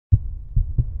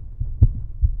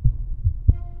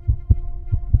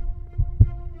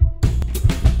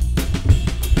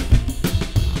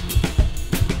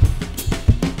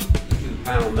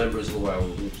members who I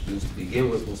will introduce to begin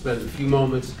with will spend a few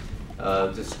moments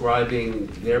describing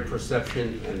their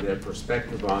perception and their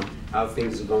perspective on how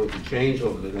things are going to change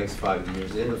over the next 5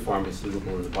 years in the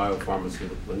pharmaceutical and the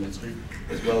biopharmaceutical industry,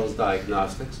 as well as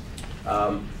diagnostics.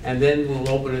 And then we'll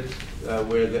open it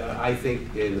where I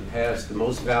think in the past the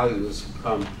most value has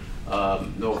come,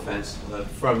 no offense,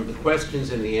 from the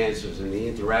questions and the answers and the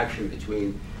interaction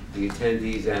between the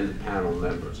attendees and the panel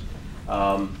members.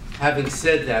 Having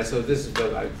said that, so this is,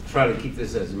 I try to keep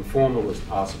this as informal as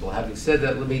possible. Having said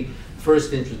that, let me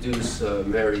first introduce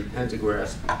Mary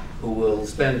Pendergrast, who will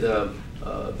spend a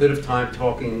bit of time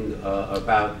talking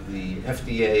about the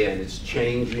FDA and its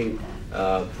changing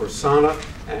persona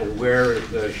and where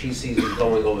she sees it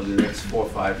going over the next 4 or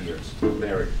 5 years.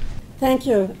 Mary. Thank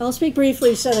you. I'll speak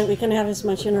briefly so that we can have as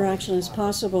much interaction as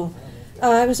possible.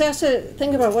 I was asked to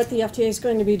think about what the FDA is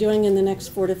going to be doing in the next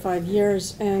 4 to 5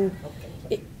 years, and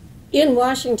in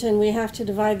Washington we have to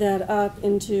divide that up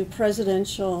into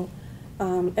presidential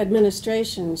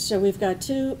administrations. So we've got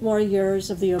 2 more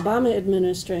years of the Obama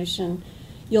administration.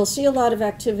 You'll see a lot of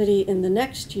activity in the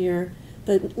next year.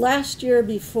 The last year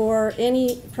before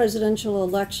any presidential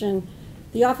election,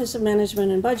 the Office of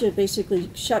Management and Budget basically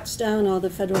shuts down all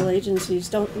the federal agencies,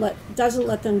 doesn't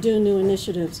let them do new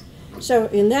initiatives. So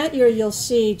in that year, you'll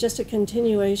see just a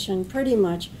continuation pretty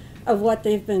much of what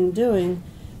they've been doing,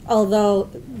 although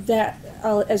that,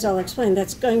 as I'll explain,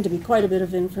 that's going to be quite a bit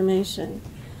of information.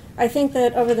 I think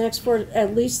that over the next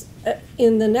at least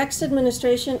in the next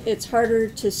administration, it's harder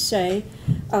to say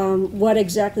what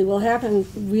exactly will happen.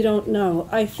 We don't know.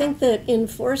 I think that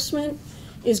enforcement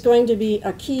is going to be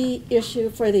a key issue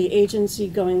for the agency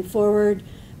going forward.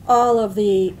 All of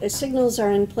the signals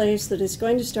are in place that it's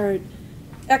going to start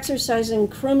exercising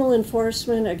criminal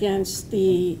enforcement against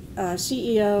the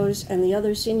CEOs and the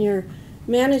other senior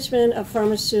management of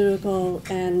pharmaceutical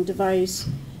and device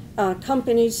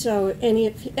companies. So any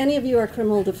of you are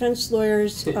criminal defense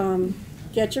lawyers,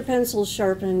 get your pencils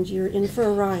sharpened, you're in for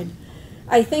a ride.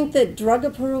 I think that drug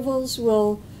approvals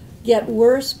will get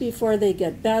worse before they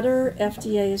get better.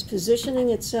 FDA is positioning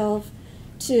itself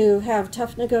to have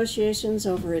tough negotiations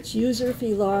over its user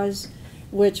fee laws,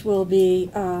 which will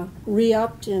be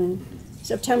re-upped in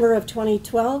September of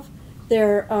 2012.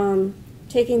 They're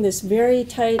taking this very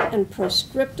tight and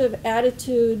prescriptive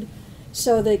attitude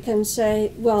so they can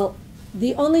say, well,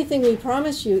 the only thing we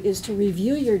promise you is to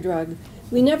review your drug.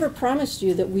 We never promised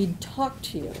you that we'd talk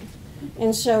to you.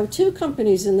 And so 2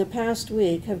 companies in the past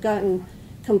week have gotten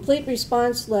complete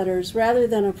response letters rather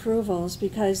than approvals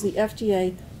because the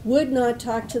FDA would not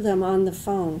talk to them on the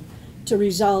phone to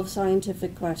resolve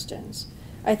scientific questions.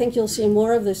 I think you'll see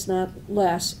more of this, not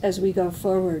less, as we go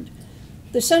forward.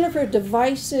 The Center for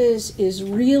Devices is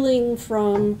reeling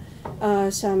from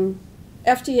some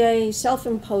FDA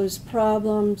self-imposed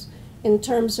problems in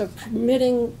terms of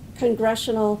permitting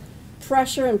congressional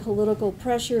pressure and political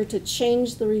pressure to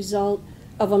change the result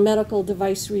of a medical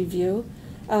device review.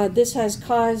 This has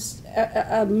caused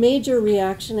a major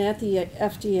reaction at the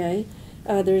FDA.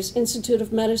 There's Institute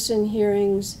of Medicine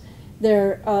hearings.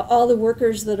 All the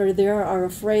workers that are there are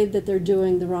afraid that they're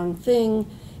doing the wrong thing.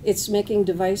 It's making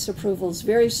device approvals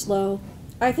very slow.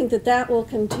 I think that that will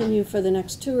continue for the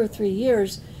next 2 or 3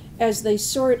 years as they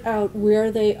sort out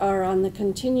where they are on the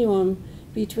continuum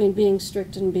between being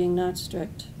strict and being not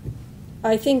strict.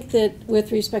 I think that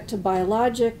with respect to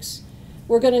biologics,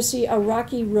 we're going to see a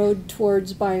rocky road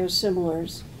towards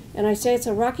biosimilars. And I say it's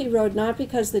a rocky road not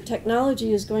because the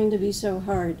technology is going to be so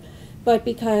hard, but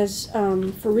because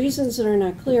for reasons that are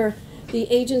not clear, the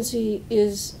agency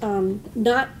is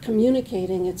not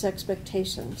communicating its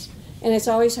expectations. And it's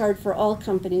always hard for all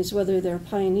companies, whether they're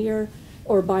pioneer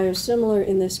or biosimilar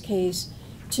in this case,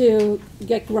 to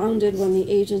get grounded when the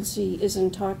agency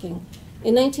isn't talking.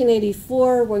 In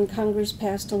 1984, when Congress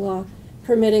passed a law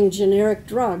permitting generic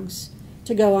drugs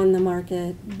to go on the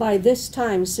market, by this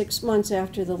time, 6 months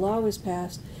after the law was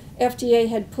passed, FDA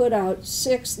had put out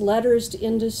 6 letters to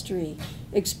industry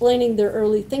explaining their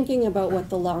early thinking about what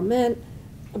the law meant,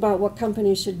 about what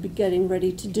companies should be getting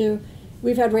ready to do.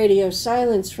 We've had radio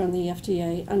silence from the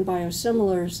FDA on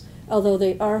biosimilars, although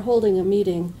they are holding a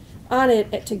meeting on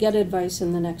it to get advice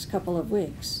in the next couple of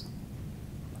weeks.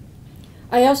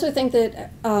 I also think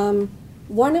that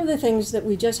one of the things that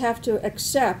we just have to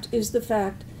accept is the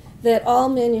fact that all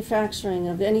manufacturing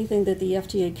of anything that the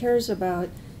FDA cares about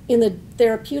in the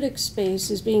therapeutic space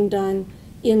is being done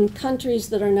in countries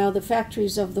that are now the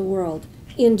factories of the world,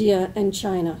 India and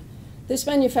China. This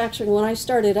manufacturing, when I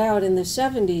started out in the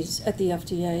 70s at the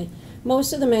FDA,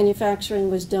 most of the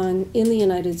manufacturing was done in the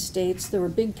United States. There were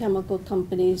big chemical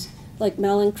companies like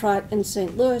Mallinckrodt in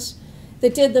St. Louis,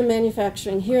 that did the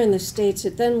manufacturing here in the States.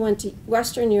 It then went to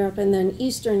Western Europe and then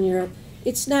Eastern Europe.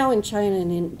 It's now in China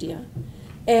and India.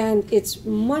 And it's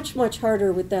much, much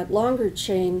harder with that longer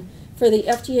chain for the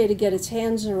FDA to get its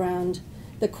hands around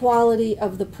the quality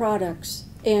of the products.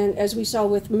 And as we saw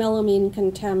with melamine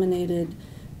contaminated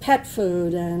pet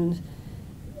food and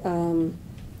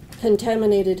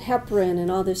contaminated heparin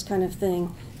and all this kind of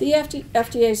thing, the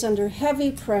FDA is under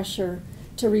heavy pressure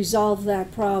to resolve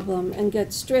that problem and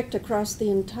get strict across the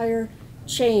entire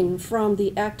chain from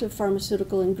the active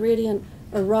pharmaceutical ingredient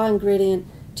or raw ingredient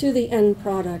to the end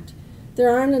product.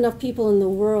 There aren't enough people in the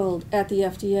world at the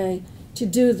FDA to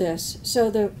do this,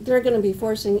 so they're going to be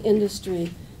forcing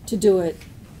industry to do it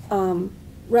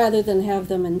rather than have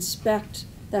them inspect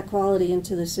that quality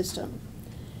into the system.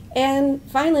 And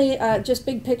finally, just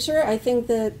big picture, I think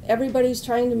that everybody's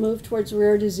trying to move towards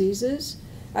rare diseases.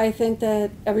 I think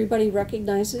that everybody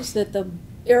recognizes that the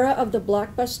era of the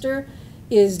blockbuster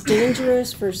is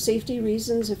dangerous for safety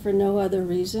reasons, if for no other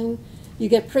reason. You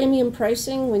get premium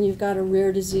pricing when you've got a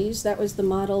rare disease. That was the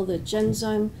model that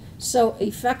Genzyme so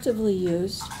effectively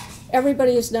used.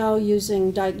 Everybody is now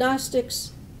using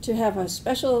diagnostics to have a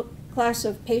special class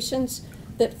of patients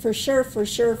that for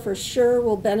sure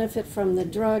will benefit from the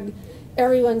drug.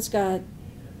 Everyone's got,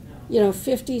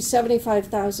 $50,000,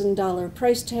 $75,000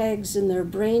 price tags in their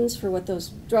brains for what those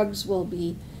drugs will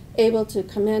be able to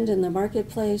command in the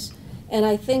marketplace. And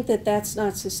I think that that's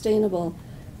not sustainable.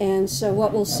 And so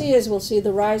what we'll see is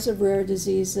the rise of rare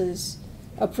diseases,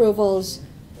 approvals,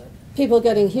 people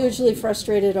getting hugely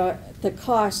frustrated at the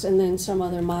cost, and then some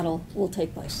other model will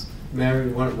take place. Mary,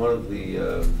 one of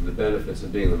the benefits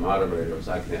of being the moderator is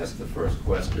I can ask the first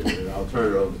question, and I'll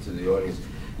turn it over to the audience.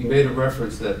 You made a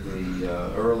reference that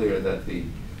earlier that the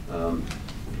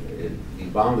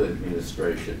Obama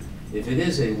administration, if it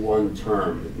is a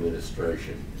one-term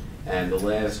administration, and the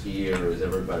last year is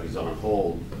everybody's on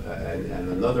hold, and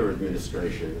another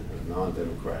administration, a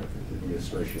non-democratic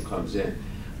administration, comes in,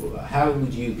 how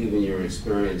would you, given your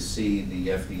experience, see the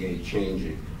FDA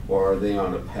changing? Or are they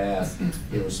on a path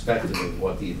irrespective of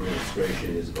what the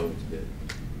administration is going to do?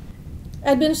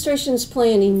 Administrations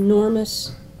play an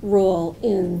enormous role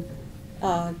in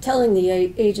telling the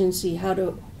agency how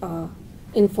to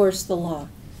enforce the law.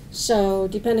 So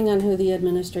depending on who the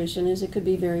administration is, it could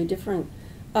be very different.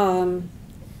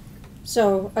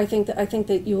 So I think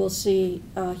that you will see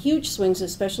huge swings,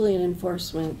 especially in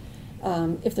enforcement,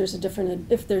 if there's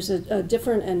a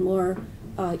different and more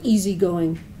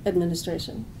easygoing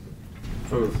administration.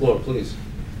 From the floor, please.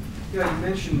 Yeah, you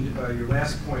mentioned your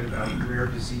last point about rare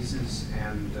diseases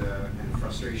and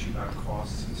frustration about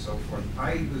costs and so forth.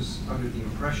 I was under the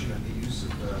impression that the use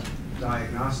of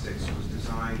diagnostics was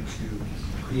designed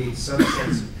to create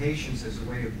subsets of patients as a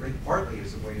way of partly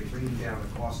as a way of bringing down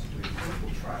the cost of doing clinical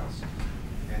trials,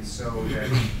 and so that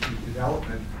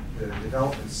the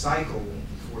development cycle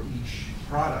for each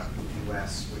product would be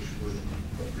less, which would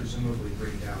presumably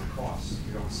bring down costs.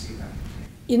 You don't see that.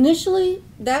 Initially,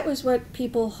 that was what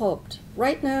people hoped.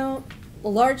 Right now,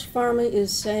 large pharma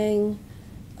is saying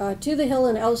to the Hill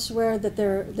and elsewhere that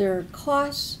their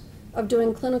costs of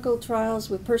doing clinical trials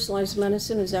with personalized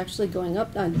medicine is actually going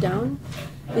up, not down,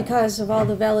 because of all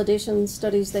the validation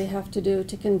studies they have to do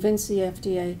to convince the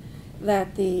FDA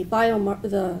that the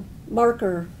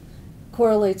marker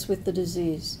correlates with the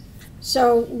disease.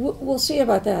 So we'll see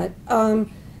about that. The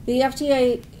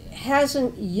FDA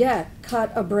hasn't yet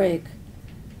cut a break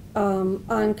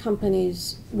on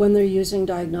companies when they're using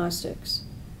diagnostics.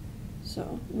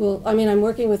 So I'm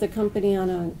working with a company on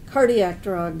a cardiac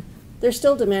drug. They're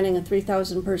still demanding a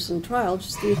 3,000 person trial,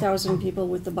 just 3,000 people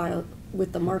with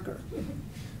the marker.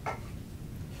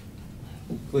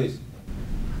 Please.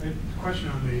 A question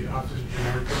on the off-the-shelf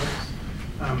generic products.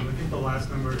 I think the last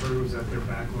number I heard was that their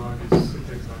backlog it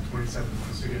takes about 27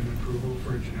 months to get an approval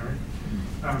for a generic.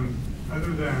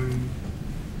 Other than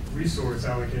resource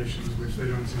allocations, which they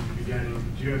don't seem to be getting,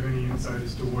 do you have any insight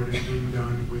as to what is being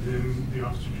done within the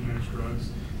Office of Generic Drugs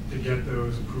to get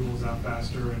those approvals out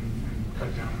faster and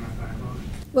cut down on that backlog?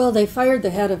 Well, they fired the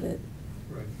head of it,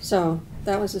 Right. So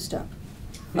that was a step.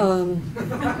 But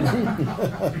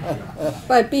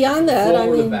beyond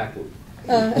that,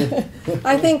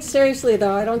 I think seriously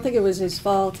though, I don't think it was his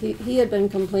fault. He had been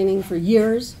complaining for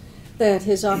years that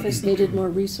his office needed more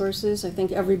resources. I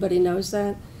think everybody knows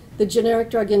that. The generic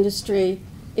drug industry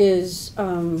is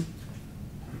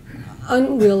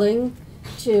unwilling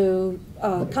to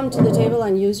come to the table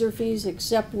on user fees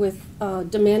except with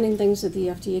demanding things that the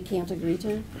FDA can't agree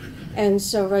to. And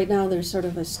so right now there's sort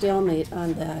of a stalemate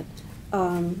on that.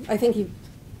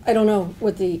 I don't know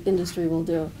what the industry will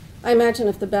do. I imagine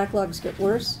if the backlogs get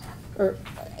worse, or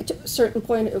to a certain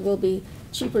point, it will be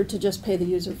cheaper to just pay the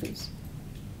user fees.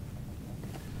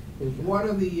 What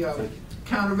are the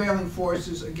countervailing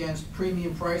forces against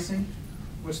premium pricing?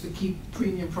 What's to keep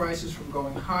premium prices from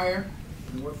going higher?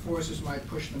 And what forces might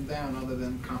push them down other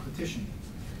than competition?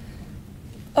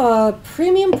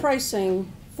 Premium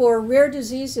pricing for rare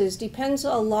diseases depends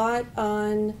a lot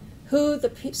on who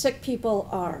the sick people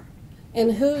are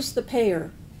and who's the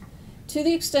payer. To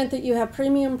the extent that you have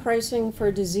premium pricing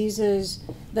for diseases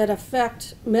that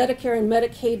affect Medicare and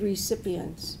Medicaid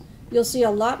recipients, you'll see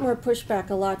a lot more pushback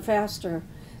a lot faster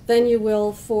than you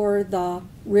will for the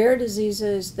rare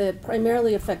diseases that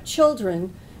primarily affect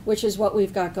children, which is what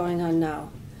we've got going on now.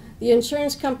 The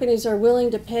insurance companies are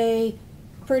willing to pay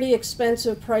pretty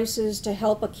expensive prices to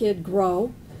help a kid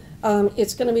grow.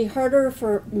 It's going to be harder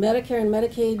for Medicare and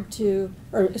Medicaid to,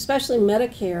 or especially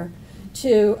Medicare,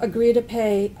 to agree to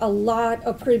pay a lot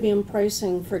of premium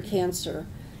pricing for cancer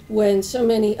when so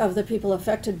many of the people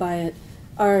affected by it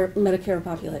are Medicare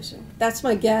population. That's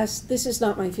my guess. This is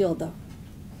not my field, though.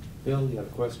 Bill, you have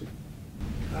a question?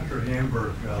 Dr.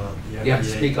 Hamburg, the FDA. Yeah,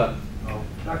 speak up.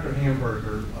 Dr. Hamburg,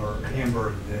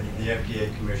 the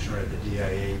FDA commissioner at the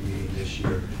DIA meeting this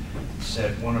year,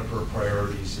 said one of her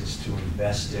priorities is to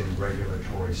invest in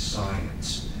regulatory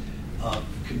science.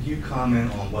 Could you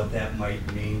comment on what that might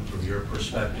mean from your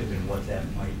perspective and what that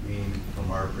might mean from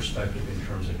our perspective in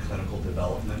terms of clinical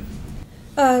development?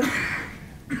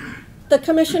 The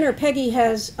commissioner, Peggy,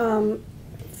 has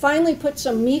finally put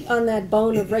some meat on that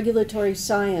bone of regulatory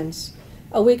science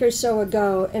a week or so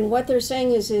ago, and what they're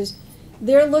saying is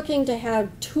they're looking to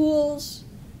have tools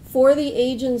for the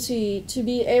agency to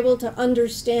be able to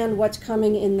understand what's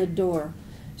coming in the door.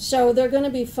 So they're going to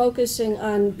be focusing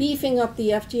on beefing up the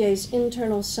FDA's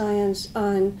internal science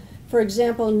on, for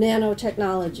example,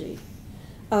 nanotechnology,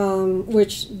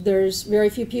 which there's very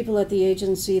few people at the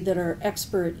agency that are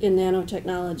expert in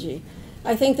nanotechnology.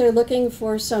 I think they're looking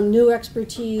for some new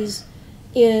expertise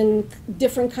in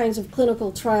different kinds of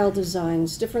clinical trial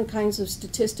designs, different kinds of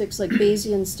statistics like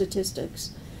Bayesian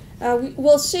statistics.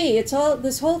 We'll see.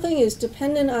 This whole thing is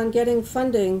dependent on getting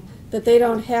funding that they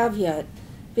don't have yet,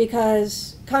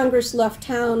 because Congress left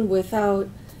town without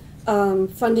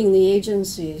funding the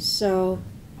agencies. So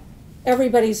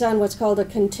everybody's on what's called a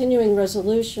continuing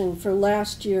resolution for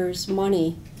last year's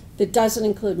money that doesn't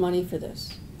include money for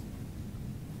this.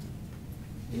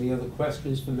 Any other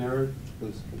questions for Merit?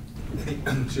 Please.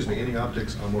 Excuse me, any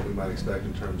optics on what we might expect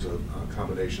in terms of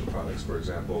combination products, for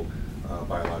example,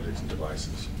 biologics and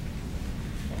devices?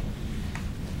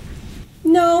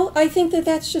 No, I think that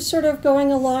that's just sort of going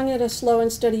along at a slow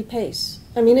and steady pace.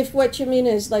 I mean, if what you mean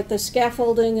is like the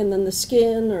scaffolding and then the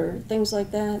skin or things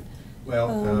like that.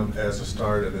 Well, as a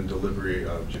start, and then delivery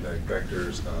of genetic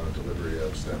vectors, delivery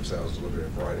of stem cells, delivery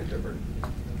of a variety of different.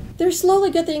 They're slowly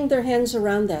getting their hands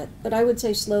around that, but I would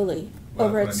say slowly.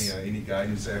 Well, any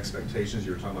guidance, expectations?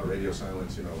 You were talking about radio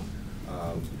silence,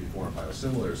 before in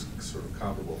biosimilars, sort of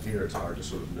comparable here. It's hard to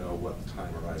sort of know what the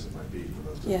time horizon might be for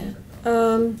those different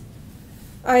technologies.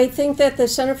 I think that the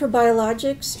Center for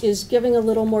Biologics is giving a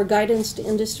little more guidance to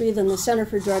industry than the Center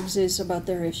for Drugs is about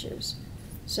their issues.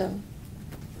 So.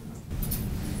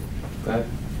 Go ahead.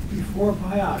 Before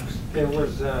Biox, there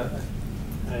was an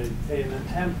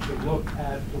attempt to look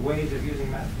at the ways of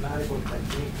using mathematical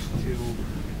techniques to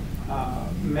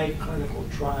make clinical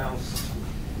trials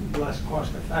less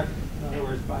cost effective. In other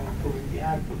words, by improving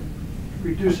the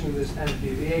reducing the standard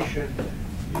deviation,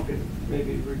 you can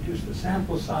maybe reduce the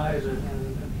sample size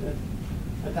and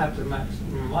adapt to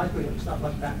maximum likelihood and stuff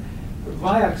like that. But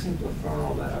Vioxx seems to have thrown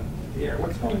all that up in the air.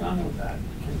 What's going on with that?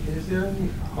 Is there any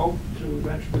hope to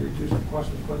eventually reduce the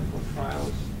cost of clinical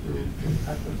trials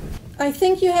effectively? I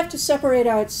think you have to separate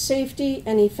out safety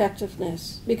and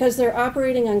effectiveness because they're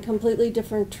operating on completely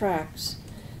different tracks.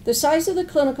 The size of the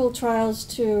clinical trials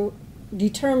to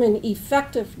determine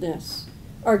effectiveness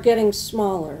are getting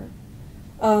smaller.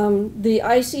 The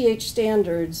ICH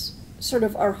standards sort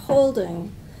of are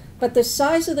holding, but the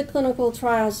size of the clinical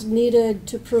trials needed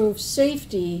to prove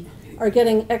safety are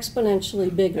getting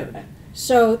exponentially bigger.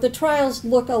 So the trials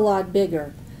look a lot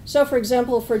bigger. So for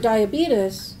example, for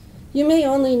diabetes, you may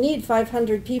only need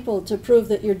 500 people to prove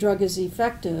that your drug is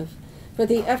effective, but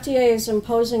the FDA is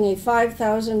imposing a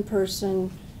 5,000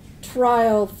 person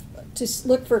trial to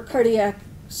look for cardiac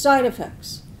side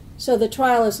effects. So the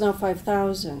trial is now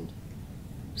 5,000.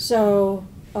 So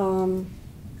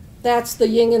that's the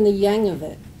yin and the yang of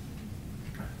it.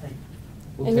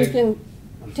 And you can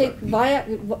take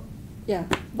Vioxx,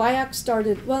 Vioxx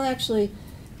started, well actually,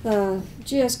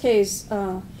 GSK's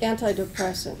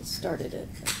antidepressants started it.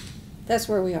 That's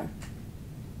where we are.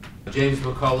 James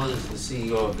McCullough is the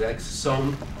CEO of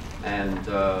Exosome, and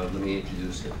let me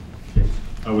introduce him. James.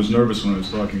 I was nervous when I was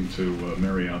talking to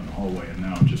Mary out in the hallway, and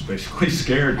now I'm just basically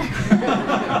scared.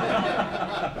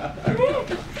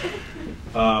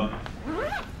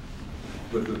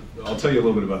 I'll tell you a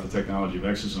little bit about the technology of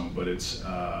Exosome, but it's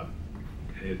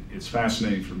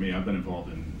fascinating for me. I've been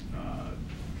involved in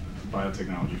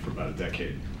biotechnology for about a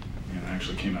decade, and I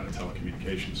actually came out of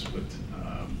telecommunications. But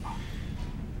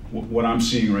what I'm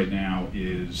seeing right now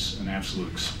is an absolute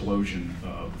explosion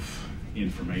of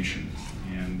information,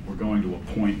 and we're going to a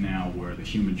point now where the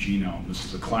human genome, this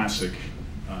is a classic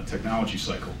technology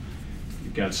cycle.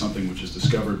 You've got something which is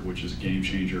discovered, which is a game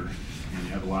changer, and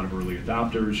you have a lot of early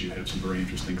adopters, you have some very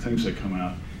interesting things that come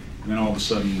out, and then all of a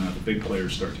sudden the big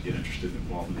players start to get interested and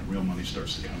involved, and the real money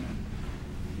starts to come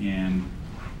in. And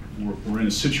we're in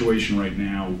a situation right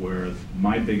now where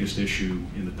my biggest issue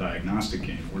in the diagnostic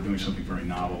game, we're doing something very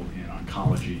novel in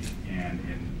oncology and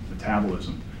in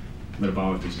metabolism,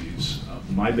 metabolic disease.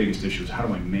 My biggest issue is how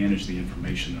do I manage the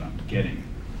information that I'm getting,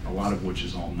 a lot of which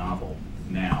is all novel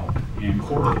now and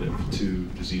correlative to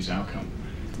disease outcome.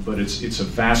 But it's a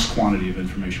vast quantity of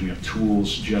information. We have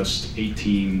tools just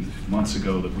 18 months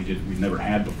ago that we've never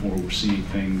had before. We're seeing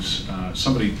things.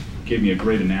 Somebody gave me a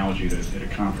great analogy at a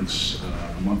conference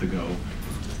a month ago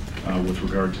with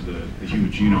regard to the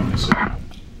human genome. They said,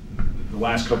 the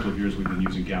last couple of years we've been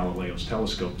using Galileo's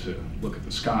telescope to look at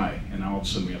the sky, and now all of a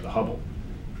sudden we have the Hubble.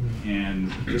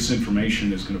 And this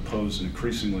information is going to pose an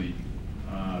increasingly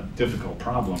difficult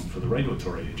problem for the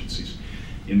regulatory agencies.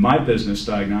 In my business,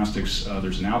 diagnostics,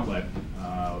 there's an outlet,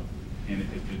 and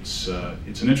it's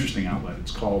an interesting outlet.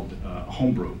 It's called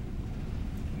homebrew,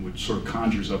 which sort of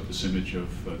conjures up this image of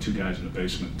two guys in a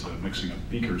basement mixing up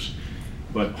beakers.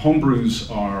 But homebrews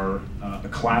are a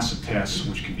class of tests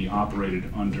which can be operated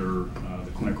under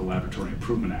the Clinical Laboratory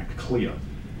Improvement Act, CLIA.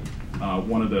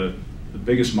 One of the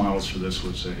biggest models for this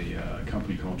was a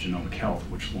company called Genomic Health,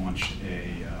 which launched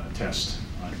a test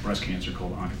on breast cancer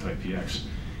called Oncotype DX.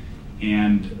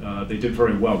 And they did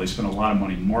very well. They spent a lot of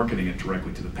money marketing it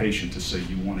directly to the patient to say,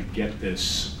 you want to get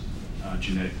this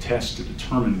genetic test to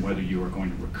determine whether you are going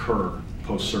to recur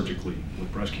post-surgically with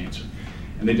breast cancer.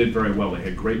 And they did very well. They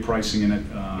had great pricing in it,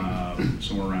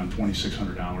 somewhere around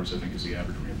 $2,600, I think, is the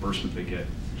average reimbursement they get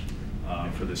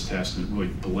for this test, and it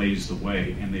really blazed the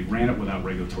way. And they ran it without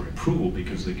regulatory approval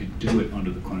because they could do it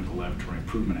under the Clinical Laboratory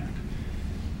Improvement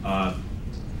Act.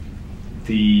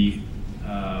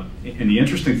 And the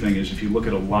interesting thing is, if you look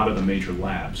at a lot of the major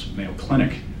labs, Mayo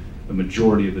Clinic, the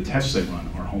majority of the tests they run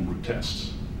are homebrew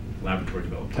tests, laboratory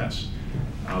developed tests.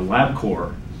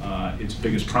 LabCorp, its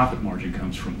biggest profit margin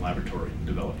comes from laboratory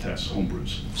developed tests,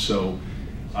 homebrews. So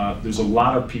there's a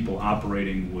lot of people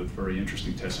operating with very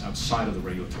interesting tests outside of the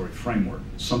regulatory framework.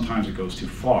 Sometimes it goes too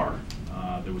far.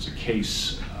 There was a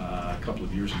case a couple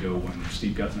of years ago when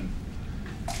Steve Gutman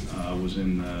was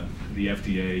in the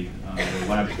FDA. The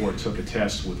LabCorp took a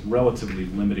test with relatively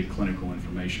limited clinical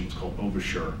information. It was called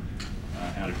Oversure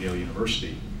out of Yale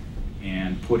University,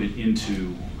 and put it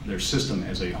into their system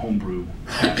as a homebrew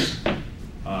test.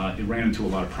 It ran into a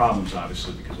lot of problems,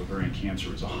 obviously, because ovarian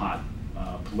cancer is a hot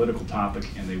political topic,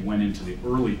 and they went into the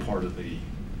early part of the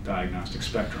diagnostic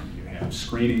spectrum. You have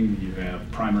screening, you have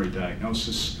primary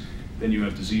diagnosis, then you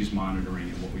have disease monitoring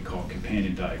and what we call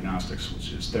companion diagnostics,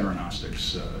 which is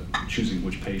theranostics, choosing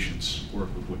which patients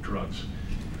work with what drugs.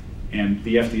 And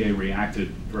the FDA reacted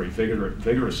very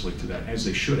vigorously to that, as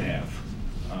they should have,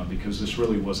 because this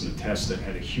really wasn't a test that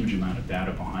had a huge amount of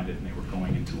data behind it, and they were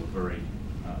going into a very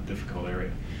difficult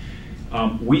area.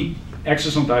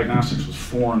 Exosome Diagnostics was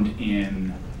formed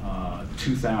in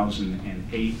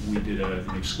 2008. We did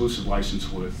an exclusive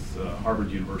license with Harvard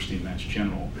University and Mass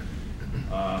General.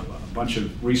 A bunch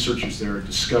of researchers there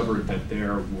discovered that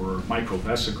there were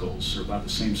microvesicles, or about the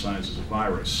same size as a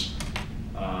virus,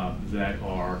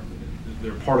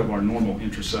 they're part of our normal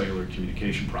intracellular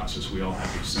communication process. We all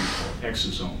have these things called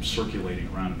exosomes circulating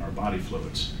around in our body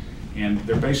fluids. And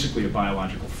they're basically a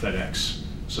biological FedEx.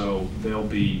 So they'll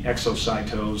be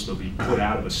exocytosed, they'll be put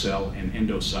out of a cell, and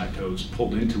endocytosed,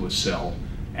 pulled into a cell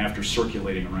after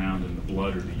circulating around in the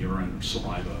blood or the urine or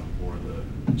saliva or the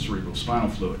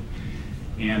cerebrospinal fluid.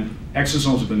 And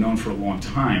exosomes have been known for a long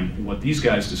time. What these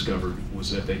guys discovered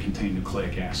was that they contain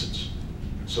nucleic acids,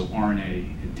 so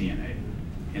RNA and DNA.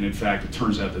 And in fact, it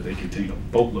turns out that they contain a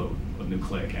boatload of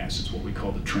nucleic acids, what we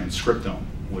call the transcriptome,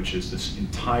 which is this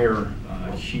entire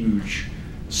huge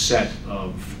set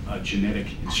of genetic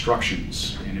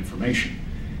instructions and information.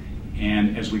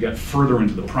 And as we got further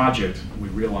into the project, we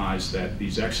realized that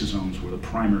these exosomes were the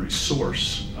primary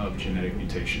source of genetic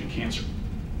mutation in cancer.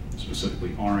 specifically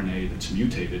RNA that's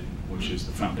mutated, which is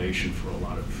the foundation for a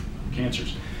lot of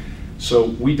cancers. So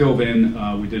we dove in,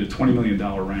 we did a $20 million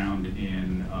round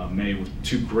in May with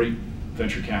two great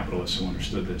venture capitalists who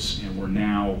understood this, and we're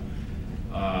now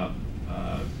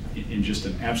in just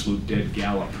an absolute dead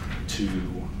gallop to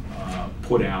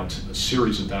put out a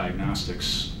series of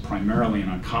diagnostics, primarily in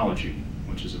oncology,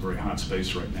 which is a very hot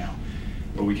space right now,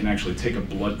 where we can actually take a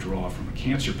blood draw from a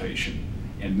cancer patient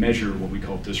and measure what we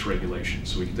call dysregulation.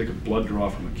 So we can take a blood draw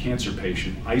from a cancer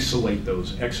patient, isolate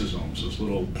those exosomes, those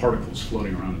little particles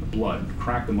floating around in the blood,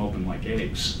 crack them open like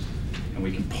eggs, and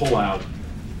we can pull out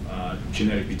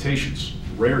genetic mutations,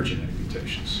 rare genetic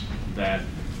mutations, that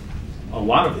a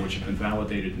lot of which have been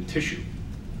validated in tissue.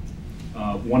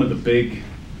 One of the big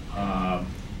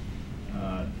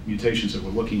mutations that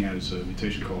we're looking at is a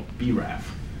mutation called BRAF,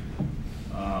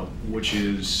 which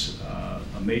is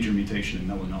a major mutation in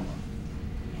melanoma.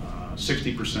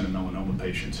 60% of melanoma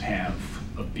patients have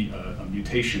a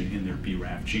mutation in their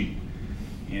BRAF gene.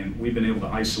 And we've been able to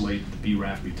isolate the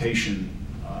BRAF mutation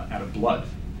out of blood,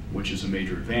 which is a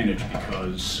major advantage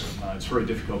because it's very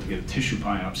difficult to get a tissue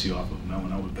biopsy off of a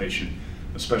melanoma patient,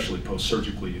 especially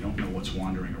post-surgically. You don't know what's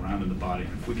wandering around in the body.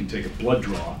 If we can take a blood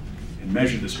draw and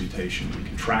measure this mutation, we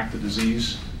can track the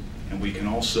disease, and we can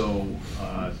also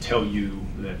tell you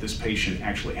that this patient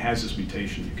actually has this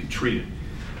mutation. You can treat it.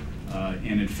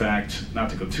 And in fact, not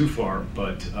to go too far,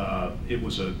 but it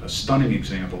was a stunning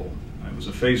example. It was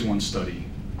a phase 1 study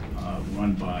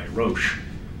run by Roche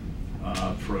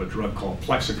for a drug called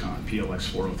Plexicon,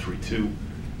 PLX4032.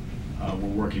 We're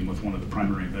working with one of the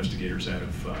primary investigators out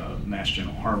of Mass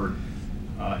General Harvard.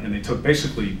 And they took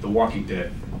basically the Walking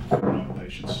Dead melanoma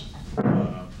patients.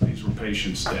 These were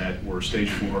patients that were stage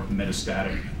 4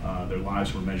 metastatic. Their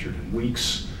lives were measured in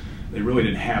weeks. They really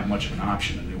didn't have much of an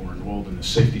option, and they were enrolled in a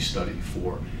safety study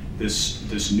for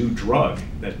this new drug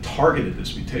that targeted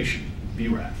this mutation,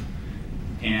 BRAF.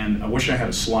 And I wish I had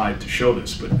a slide to show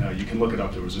this, but you can look it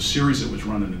up. There was a series that was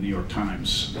run in the New York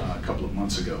Times a couple of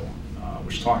months ago,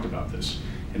 which talked about this.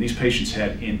 And these patients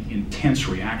had an intense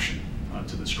reaction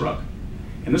to this drug.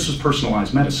 And this was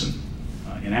personalized medicine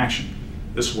in action.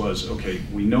 This was, okay,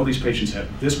 we know these patients have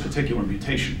this particular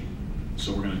mutation,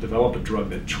 so we're going to develop a drug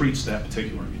that treats that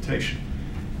particular mutation.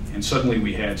 And suddenly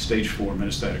we had stage 4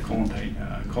 metastatic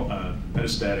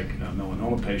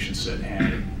melanoma patients that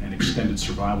had an extended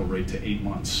survival rate to 8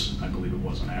 months, I believe it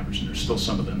was on average, and there's still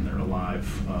some of them that are alive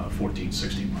 14,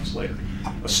 16 months later.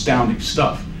 Astounding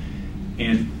stuff.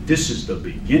 And this is the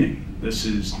beginning. This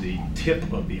is the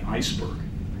tip of the iceberg.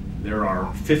 There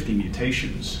are 50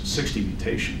 mutations, 60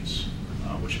 mutations,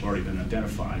 which have already been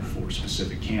identified for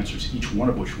specific cancers, each one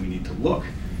of which we need to look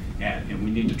at, and we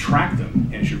need to track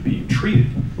them as you're being treated,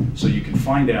 so you can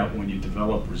find out when you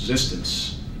develop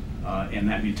resistance and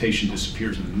that mutation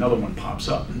disappears and another one pops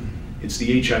up. It's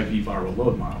the HIV viral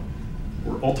load model.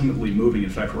 We're ultimately moving, in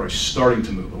fact, we're already starting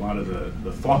to move. A lot of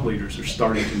the thought leaders are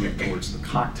starting to move towards the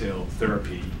cocktail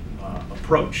therapy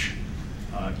approach,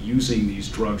 using these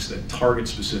drugs that target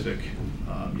specific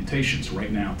mutations.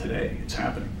 Right now, today, it's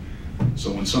happening.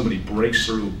 So when somebody busts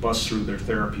through their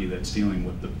therapy that's dealing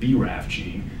with the BRAF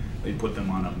gene, they put them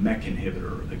on a MEK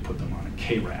inhibitor, or they put them on a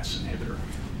KRAS inhibitor,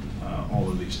 all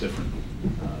of these different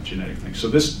genetic things. So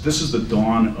this is the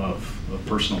dawn of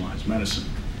personalized medicine.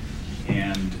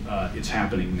 And it's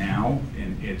happening now,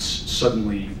 and it's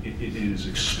suddenly, it is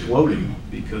exploding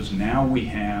because now we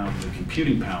have the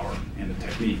computing power and the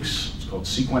techniques. It's called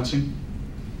sequencing.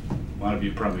 A lot of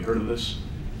you have probably heard of this.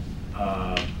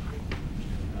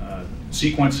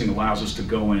 Sequencing allows us to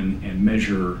go in and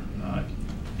measure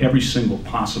every single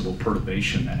possible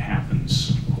perturbation that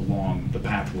happens along the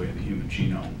pathway of the human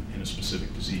genome in a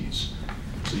specific disease.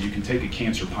 So you can take a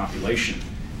cancer population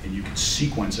and you can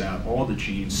sequence out all the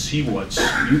genes, see what's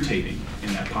mutating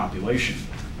in that population,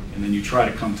 and then you try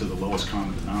to come to the lowest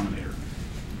common denominator.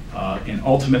 And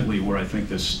ultimately where I think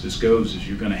this goes is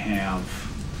you're going to have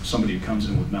somebody who comes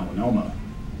in with melanoma,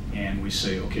 and we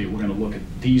say, okay, we're going to look at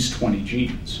these 20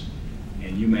 genes.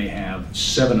 And you may have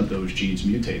 7 of those genes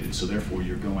mutated, so therefore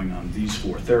you're going on these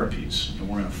 4 therapies. And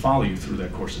we're going to follow you through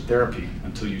that course of therapy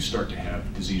until you start to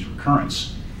have disease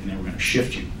recurrence, and then we're going to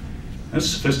shift you. That's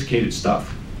sophisticated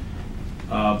stuff.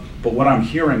 But what I'm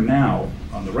hearing now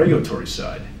on the regulatory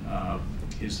side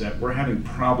is that we're having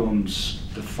problems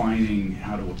defining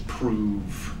how to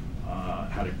approve,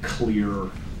 how to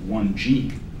clear one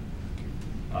gene.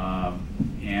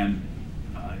 And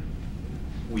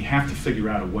we have to figure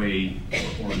out a way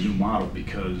or a new model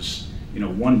because, you know,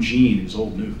 one gene is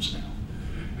old news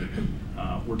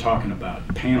now. We're talking about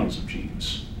panels of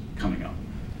genes coming up.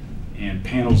 and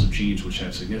panels of genes which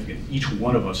have significant. Each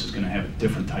one of us is going to have a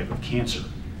different type of cancer.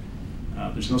 I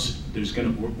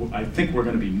think we're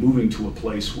going to be moving to a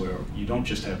place where you don't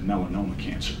just have melanoma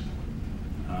cancer,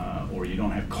 or you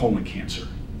don't have colon cancer.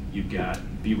 You've got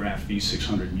BRAF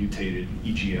V600 mutated,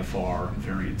 EGFR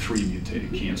variant 3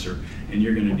 mutated cancer, and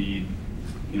you're going to need,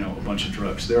 a bunch of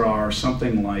drugs. There are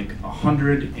something like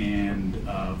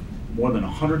more than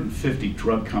 150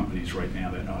 drug companies right now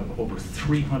that have over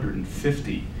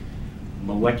 350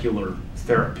 molecular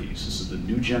therapies. This is the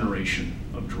new generation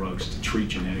of drugs to treat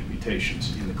genetic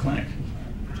mutations in the clinic.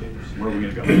 Where are we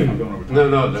going to go? I'm going over time.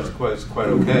 No, that's quite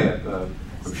okay.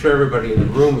 I'm sure everybody in the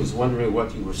room is wondering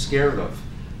what you were scared of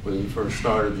when you first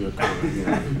started your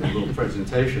little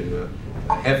presentation.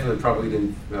 Half of them probably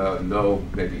didn't know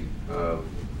maybe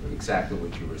exactly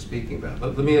what you were speaking about.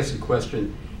 But let me ask you a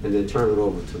question and then turn it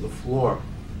over to the floor.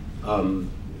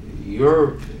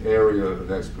 Your area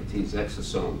of expertise,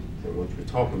 exosome, and what you're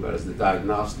talking about is the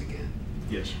diagnostic end.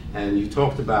 Yes. And you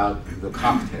talked about the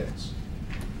cocktails.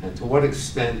 And to what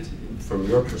extent, from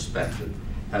your perspective,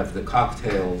 have the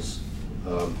cocktails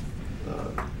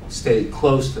stayed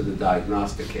close to the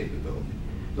diagnostic capability?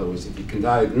 In other words, if you can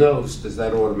diagnose, does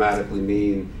that automatically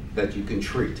mean that you can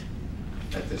treat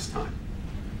at this time?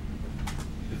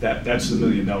 That's the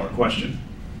million-dollar question,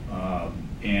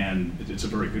 and it's a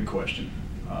very good question.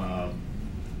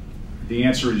 The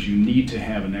answer is you need to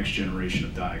have a next generation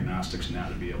of diagnostics now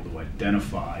to be able to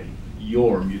identify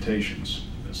your mutations.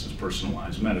 This is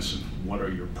personalized medicine. What are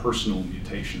your personal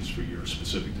mutations for your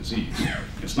specific disease?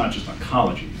 It's not just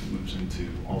oncology. It moves into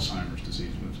Alzheimer's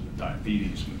disease, moves into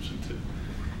diabetes, moves into...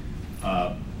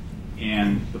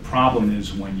 and the problem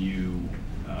is when you...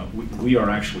 we are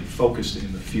actually focused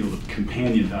in the field of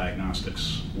companion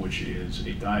diagnostics, which is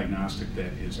a diagnostic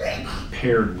that is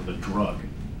paired with a drug,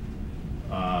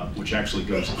 which actually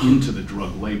goes into the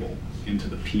drug label, into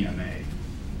the PMA,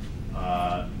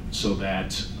 so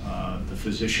that the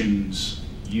physicians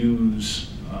use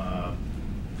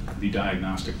the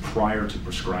diagnostic prior to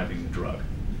prescribing the drug.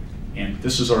 And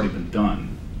this has already been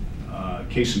done.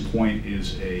 Case in point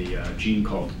is a gene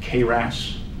called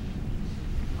KRAS.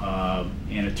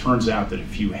 And it turns out that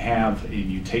if you have a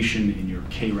mutation in your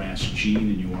KRAS gene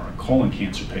and you are a colon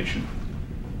cancer patient,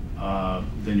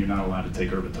 then you're not allowed to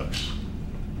take Erbitux,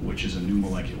 which is a new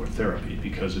molecular therapy,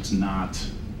 because it's not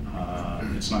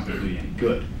going to do you any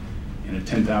good. And at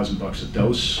 $10,000 a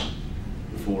dose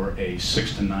for a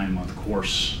 6 to 9 month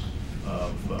course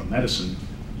of medicine,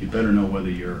 you better know whether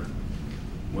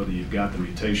you've got the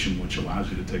mutation which allows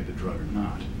you to take the drug or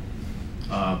not.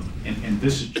 And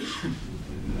this is just,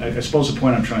 I suppose the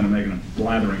point I'm trying to make, and I'm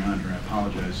blathering on here, I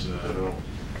apologize,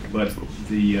 but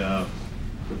the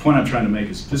point I'm trying to make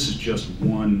is this is just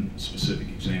one specific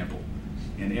example.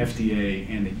 And FDA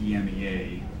and the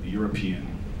EMEA, the European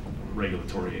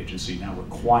regulatory agency, now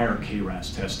require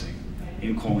KRAS testing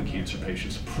in colon cancer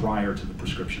patients prior to the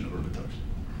prescription of Erbitux.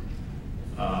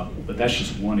 But that's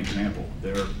just one example.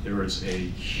 There is a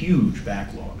huge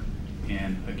backlog.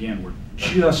 And again, we're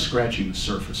just scratching the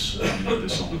surface on what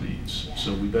this all means.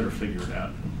 So we better figure it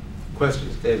out.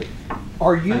 Questions, David?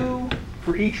 Are you,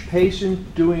 for each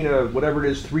patient, doing a, whatever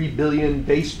it is, 3 billion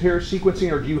base pair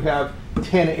sequencing, or do you have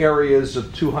 10 areas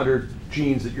of 200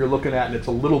 genes that you're looking at and it's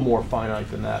a little more finite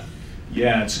than that?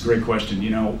 Yeah, it's a great question.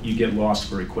 You get lost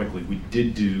very quickly. We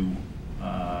did do,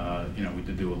 we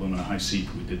did do Illumina HiSeq.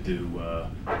 We did do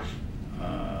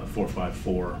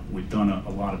 454. We've done a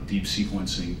lot of deep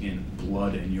sequencing in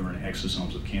blood and urine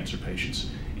exosomes of cancer patients,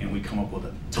 and we come up with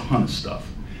a ton of stuff.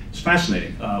 It's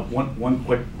fascinating. One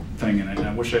quick thing, and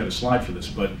I wish I had a slide for this,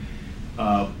 but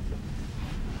a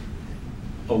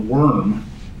worm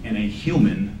and a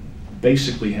human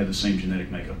basically have the same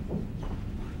genetic makeup,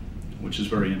 which is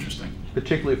very interesting.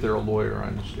 Particularly if they're a lawyer, I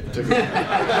understand.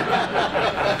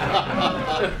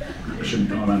 I shouldn't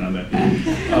comment on that.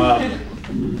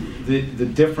 The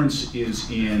difference is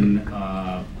in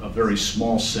a very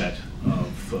small set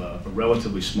of, a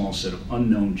relatively small set of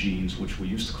unknown genes, which we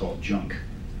used to call junk,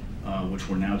 which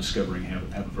we're now discovering have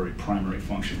a very primary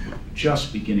function. We're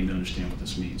just beginning to understand what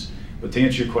this means. But to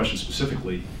answer your question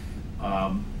specifically,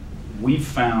 we've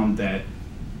found that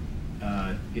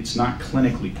it's not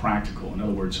clinically practical. In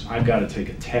other words, I've got to take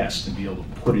a test and be able to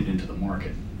put it into the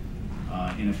market.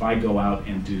 And if I go out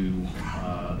and do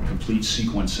complete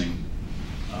sequencing,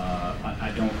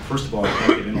 I don't, first of all, I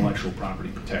don't get intellectual property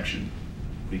protection,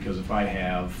 because if I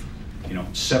have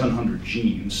 700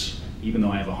 genes, even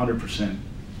though I have 100%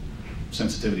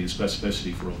 sensitivity and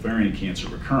specificity for ovarian cancer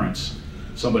recurrence,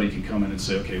 somebody can come in and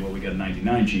say, okay, well, we got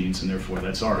 99 genes, and therefore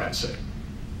that's our assay.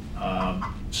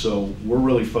 So we're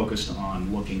really focused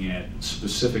on looking at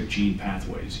specific gene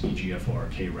pathways,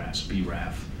 EGFR, KRAS,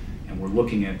 BRAF, and we're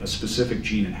looking at a specific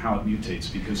gene and how it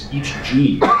mutates, because each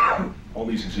gene, all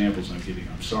these examples I'm giving you,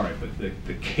 I'm sorry, but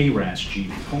the KRAS gene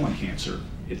in colon cancer,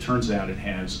 it turns out it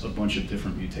has a bunch of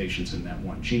different mutations in that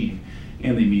one gene,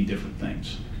 and they mean different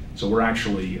things. So we're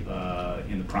actually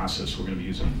in the process, we're going to be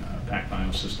using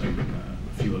PacBio system and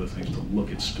a few other things to look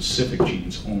at specific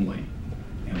genes only,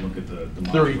 and look at the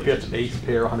 35th, 8th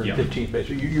pair, 115th pair.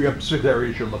 So you have specific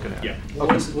areas you're looking at. Yeah.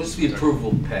 What's the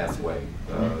approval pathway,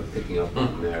 picking up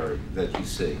on Mary, that you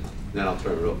see? Then I'll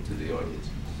turn it over to the audience.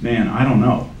 Man, I don't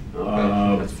know.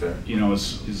 Okay, that's fair. You know,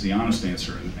 is the honest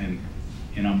answer,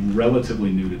 and I'm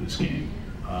relatively new to this game.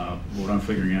 What I'm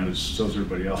figuring out is so is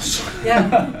everybody else.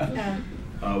 Yeah.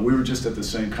 We were just at the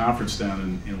same conference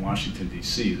down in Washington,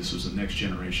 D.C. This was the Next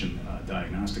Generation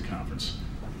Diagnostic Conference.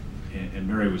 And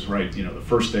Mary was right. You know, the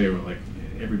first day we're like,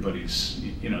 everybody's,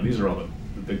 you know, these are all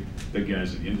the big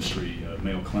guys in the industry.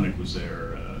 Mayo Clinic was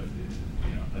there,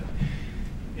 you know,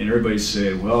 and everybody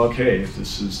said, well, okay, if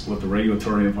this is what the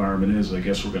regulatory environment is, I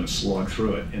guess we're going to slog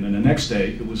through it. And then the next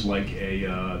day, it was like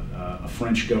a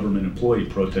French government employee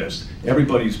protest.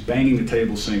 Everybody's banging the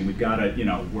table, saying we've got to, you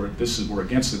know, we're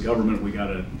against the government. We got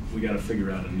to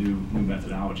figure out a new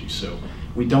methodology. So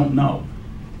we don't know.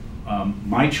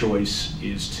 My choice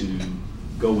is to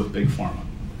go with Big Pharma.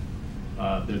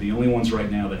 They're the only ones right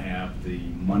now that have the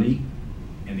money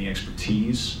and the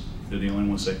expertise. They're the only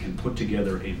ones that can put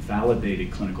together a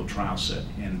validated clinical trial set.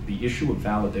 And the issue of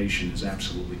validation is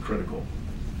absolutely critical.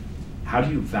 How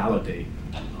do you validate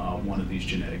one of these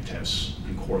genetic tests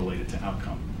and correlate it to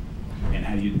outcome? And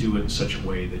how do you do it in such a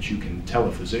way that you can tell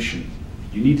a physician,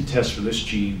 you need to test for this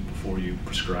gene before you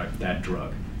prescribe that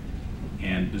drug?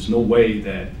 And there's no way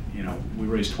that, you know, we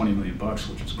raised $20 million,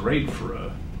 which is great for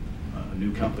a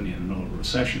new company in the middle of a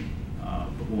recession,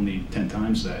 but we'll need 10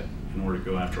 times that in order to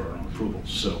go after our own approvals.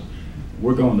 So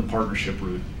we're going the partnership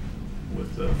route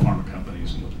with the pharma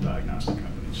companies and with the diagnostic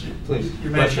companies. Please. You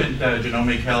mentioned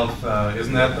genomic health.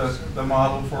 Isn't that the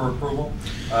model for approval?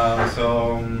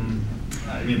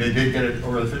 I mean, they did get it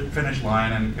over the finish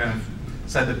line and kind of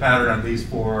set the pattern at least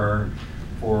for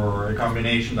a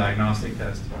combination diagnostic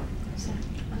test.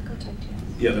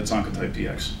 Yeah, that's Oncotype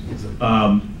DX.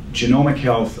 Genomic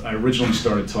health, I originally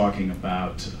started talking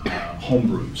about home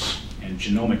brews, and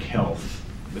genomic health,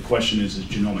 the question is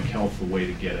genomic health the way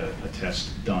to get a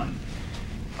test done?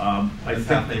 I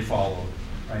think they follow,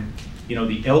 right? You know,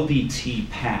 the LDT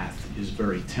path is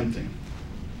very tempting.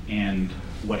 And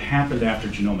what happened after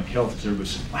genomic health is everybody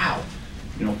said, wow,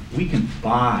 you know, we can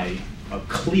buy a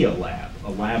CLIA lab,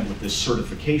 a lab with this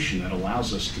certification that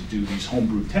allows us to do these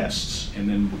homebrew tests, and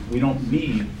then we don't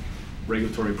need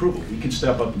regulatory approval. We can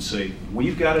step up and say,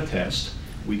 we've got a test,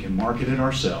 we can market it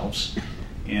ourselves,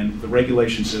 and the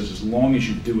regulation says as long as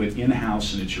you do it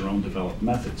in-house and it's your own developed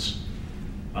methods.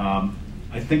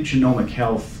 I think genomic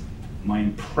health, my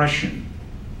impression,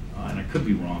 and I could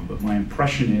be wrong, but my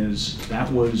impression is that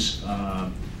was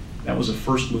a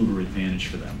first mover advantage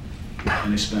for them.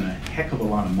 And they spent a heck of a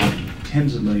lot of money,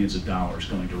 tens of millions of dollars,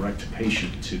 going direct to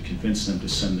patient to convince them to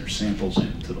send their samples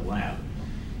in to the lab.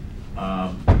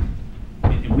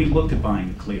 And we looked at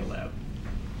buying the CLIA lab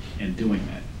and doing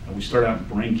that. And we started out in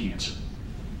brain cancer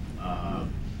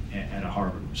at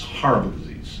Harvard. It was a horrible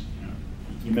disease. You know,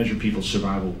 you measure people's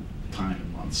survival time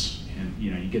in months, and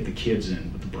you know, you get the kids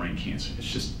in with the brain cancer.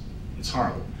 It's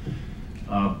horrible.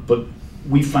 But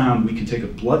we found we can take a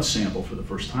blood sample for the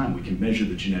first time. We can measure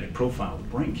the genetic profile of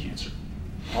brain cancer.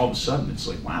 All of a sudden, it's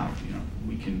like, wow, you know,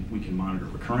 we can monitor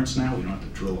recurrence now. We don't have to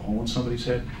drill a hole in somebody's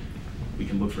head. We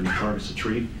can look for new targets to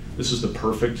treat. This is the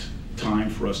perfect time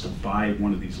for us to buy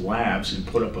one of these labs and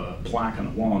put up a plaque on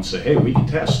the wall and say, hey, we can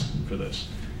test for this.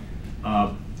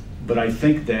 But I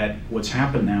think that what's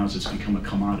happened now is it's become a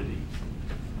commodity.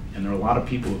 And there are a lot of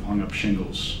people who have hung up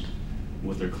shingles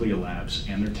with their CLIA labs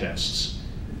and their tests.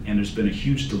 And there's been a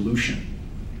huge dilution,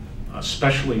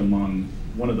 especially among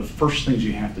one of the first things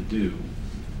you have to do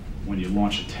when you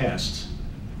launch a test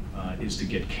is to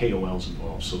get KOLs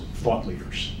involved, so thought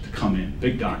leaders to come in,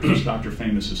 big doctors. Dr.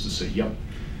 Famous is to say, yep,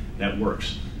 that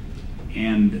works.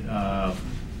 And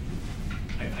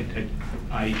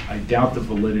I doubt the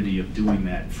validity of doing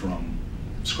that from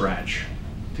scratch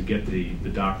to get the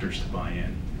doctors to buy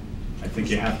in. I think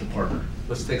you have to partner.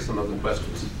 Let's take some other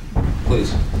questions,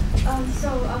 please.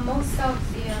 Most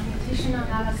of the mutation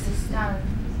analysis done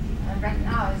right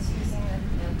now is using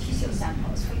the tissue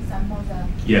samples. For example, the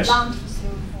yes. lung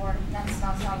tissue for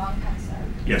non-small cell lung cancer.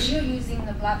 Yes. You're using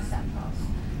the blood samples.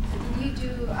 So can you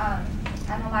do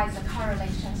analyze the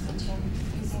correlations between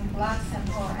using blood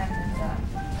sample and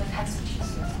the cancer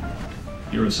tissue?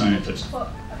 You're a scientist.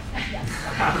 Well, yes.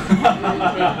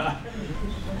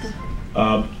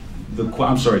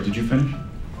 I'm sorry, did you finish?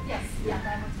 Yes, yeah,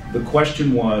 that was The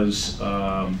question was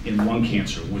in lung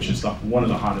cancer, which is one of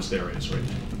the hottest areas right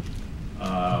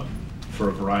now, for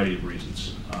a variety of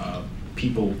reasons.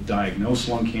 People diagnose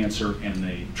lung cancer and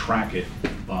they track it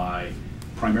by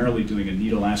primarily doing a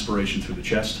needle aspiration through the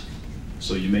chest.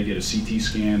 So you may get a CT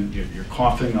scan, you're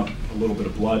coughing up a little bit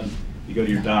of blood. You go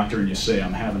to your doctor and you say,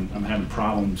 I'm having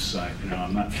problems,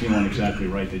 I'm not feeling exactly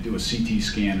right. They do a CT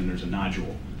scan and there's a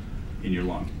nodule in your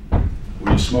lung. Were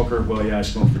you a smoker? Well, yeah, I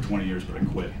smoked for 20 years, but I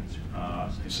quit.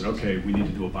 They said, okay, we need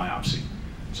to do a biopsy.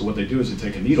 So what they do is they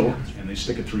take a needle and they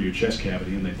stick it through your chest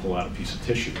cavity and they pull out a piece of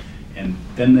tissue. And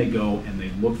then they go and they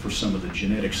look for some of the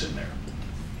genetics in there.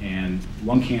 And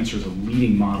lung cancer is a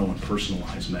leading model in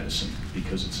personalized medicine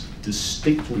because it's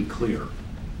distinctly clear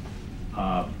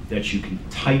that you can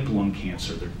type lung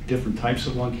cancer. There are different types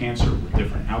of lung cancer with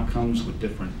different outcomes, with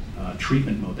different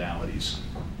treatment modalities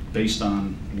based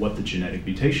on what the genetic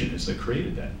mutation is that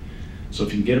created that. So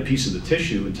if you can get a piece of the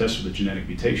tissue and test for the genetic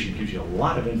mutation, it gives you a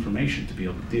lot of information to be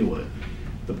able to deal with it.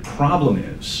 The problem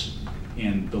is,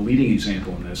 and the leading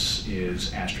example in this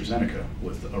is AstraZeneca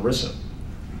with Arisa,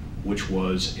 which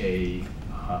was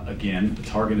again, a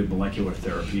targeted molecular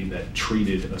therapy that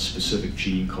treated a specific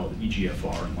gene called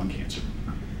EGFR in lung cancer.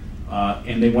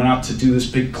 And they went out to do this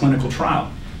big clinical trial,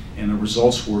 and the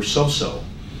results were so-so.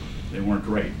 They weren't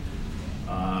great.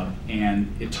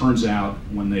 And it turns out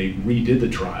when they redid the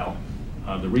trial,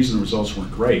 the reason the results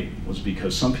weren't great was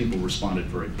because some people responded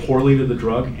very poorly to the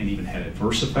drug and even had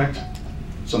adverse effect.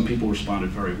 Some people responded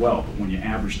very well, but when you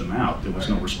averaged them out, there was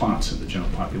no response in the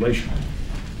general population.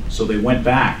 So they went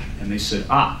back and they said,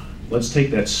 let's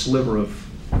take that sliver of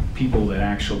people that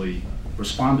actually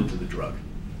responded to the drug.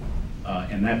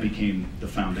 And that became the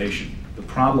foundation. The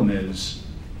problem is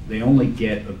they only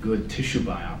get a good tissue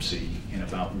biopsy in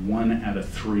about 1 out of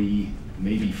 3,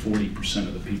 maybe 40%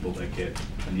 of the people that get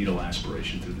a needle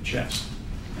aspiration through the chest.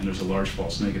 And there's a large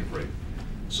false negative rate.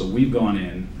 So we've gone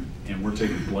in and we're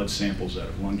taking blood samples out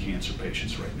of lung cancer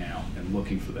patients right now and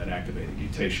looking for that activated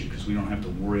mutation because we don't have to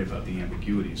worry about the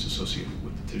ambiguities associated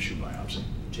with the tissue biopsy.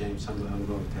 James, I'm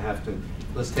going to have to,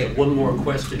 let's take one more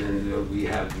question and we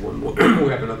have one more, we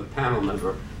have another panel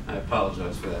member. I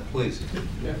apologize for that, please.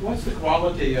 Yeah, what's the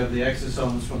quality of the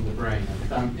exosomes from the brain?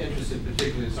 I'm interested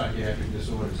particularly in psychiatric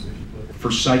disorders.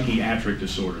 For psychiatric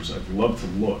disorders, I'd love to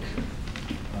look.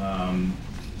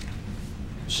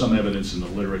 Some evidence in the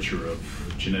literature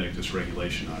of genetic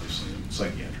dysregulation, obviously, in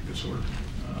psychiatric disorder.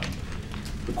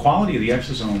 The quality of the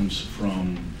exosomes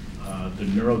from the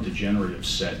neurodegenerative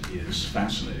set is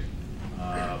fascinating.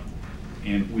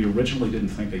 And we originally didn't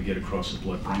think they'd get across the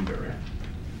blood-brain barrier.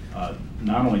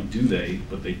 Not only do they,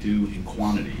 but they do in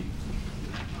quantity,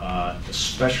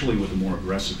 especially with the more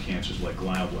aggressive cancers like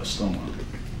glioblastoma.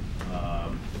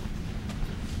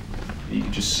 You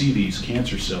can just see these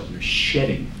cancer cells, they're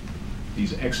shedding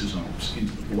these exosomes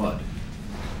into the blood.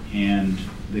 And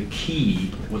the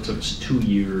key, what took us 2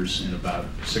 years and about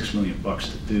 $6 million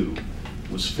to do,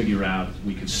 was figure out,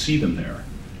 we could see them there,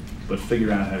 but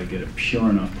figure out how to get a pure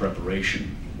enough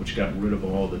preparation, which got rid of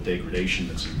all the degradation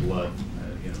that's in blood,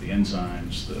 the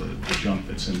enzymes, the junk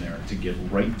that's in there, to get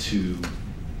right to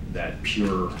that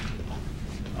pure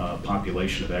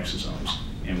population of exosomes.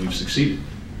 And we've succeeded.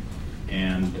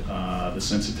 And the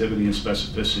sensitivity and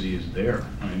specificity is there.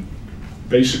 I mean,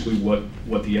 basically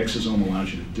what the exosome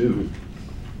allows you to do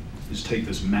is take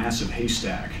this massive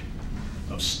haystack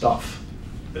of stuff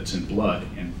that's in blood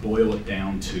and boil it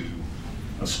down to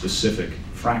a specific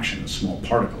fraction, a small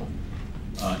particle.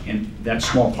 And that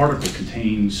small particle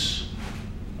contains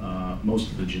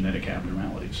most of the genetic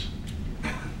abnormalities.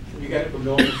 You get it from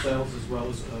normal cells as well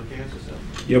as cancer cells?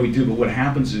 Yeah, we do, but what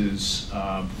happens is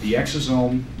the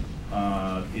exosome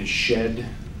is shed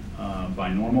by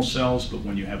normal cells, but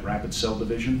when you have rapid cell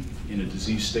division in a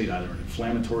disease state, either an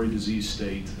inflammatory disease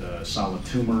state, solid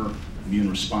tumor,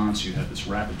 immune response, you have this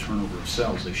rapid turnover of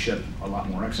cells, they shed a lot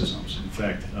more exosomes. In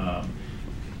fact,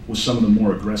 with some of the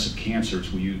more aggressive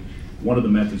cancers, one of the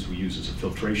methods we use is a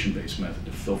filtration-based method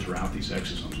to filter out these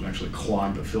exosomes. We actually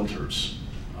clog the filters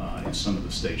in some of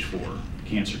the stage 4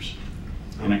 cancers.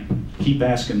 And I keep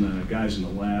asking the guys in the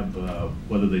lab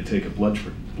whether they take a blood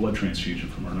transfusion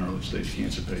from an early stage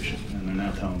cancer patient, and they're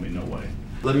now telling me no way.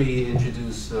 Let me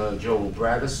introduce Joel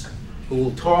Bravis, who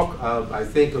will talk, I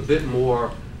think, a bit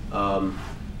more, I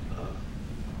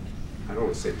don't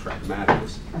want to say pragmatic,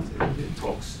 it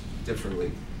talks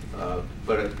differently,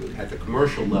 but at the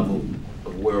commercial level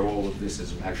of where all of this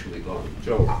is actually going.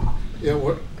 Joel. Yeah,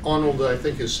 what Arnold, I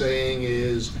think, is saying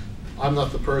is I'm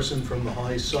not the person from the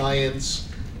high science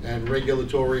and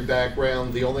regulatory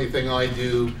background. The only thing I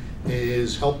do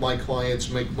is help my clients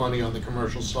make money on the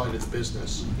commercial side of the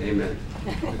business. Amen.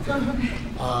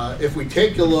 If we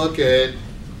take a look at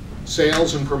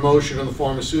sales and promotion in the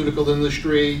pharmaceutical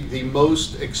industry, the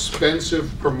most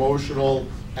expensive promotional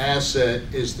asset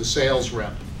is the sales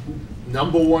rep.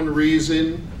 Number one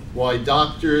reason why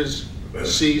doctors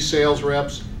see sales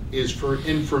reps is for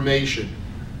information.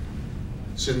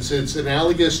 Since it's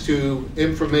analogous to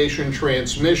information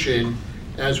transmission,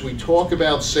 as we talk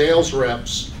about sales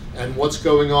reps and what's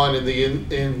going on in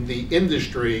the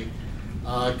industry,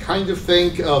 kind of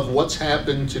think of what's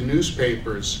happened to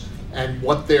newspapers and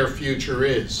what their future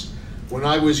is. When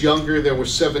I was younger, there were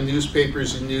 7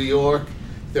 newspapers in New York.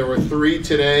 There are 3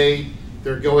 today.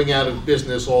 They're going out of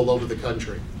business all over the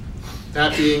country.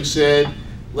 That being said,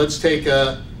 let's take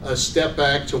a step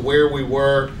back to where we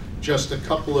were just a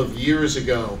couple of years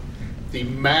ago. The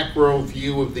macro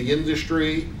view of the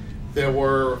industry, there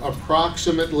were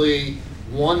approximately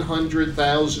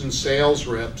 100,000 sales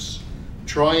reps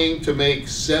trying to make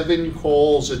 7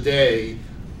 calls a day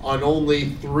on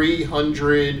only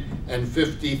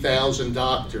 350,000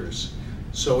 doctors.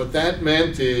 So what that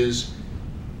meant is,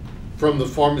 from the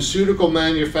pharmaceutical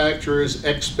manufacturer's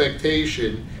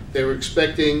expectation, they were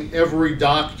expecting every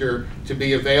doctor to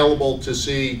be available to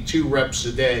see 2 reps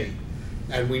a day.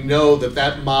 And we know that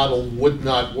that model would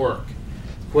not work.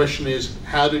 The question is,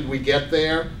 how did we get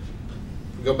there?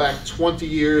 We go back 20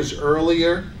 years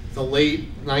earlier, the late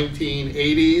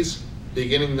 1980s,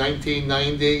 beginning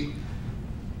 1990,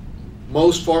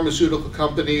 most pharmaceutical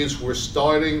companies were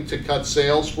starting to cut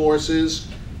sales forces.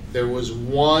 There was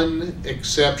one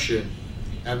exception,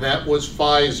 and that was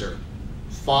Pfizer.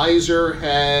 Pfizer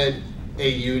had a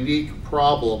unique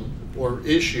problem or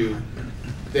issue.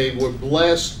 They were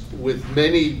blessed with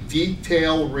many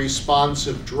detail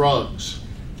responsive drugs,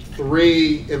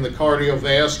 3 in the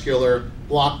cardiovascular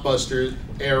blockbuster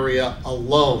area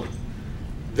alone.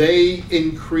 They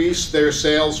increased their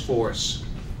sales force.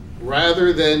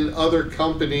 Rather than other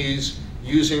companies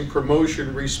using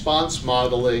promotion response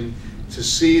modeling to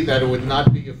see that it would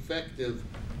not be effective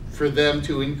for them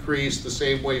to increase the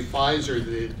same way Pfizer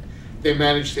did, they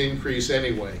managed to increase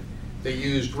anyway. They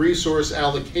used resource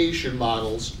allocation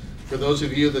models. For those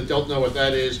of you that don't know what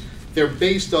that is, they're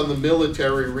based on the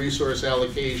military resource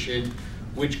allocation,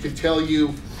 which could tell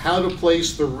you how to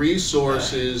place the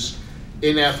resources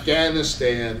in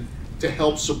Afghanistan to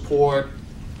help support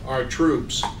our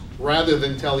troops, rather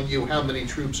than telling you how many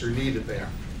troops are needed there.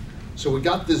 So we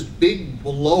got this big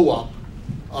blow up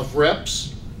of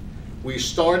reps. We're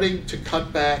starting to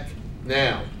cut back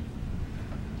now.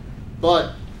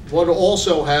 But what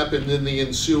also happened in the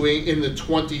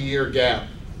 20-year gap,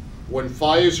 when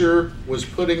Pfizer was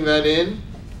putting that in,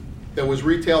 there was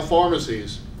retail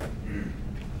pharmacies,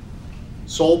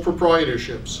 sole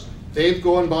proprietorships. They've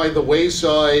gone by the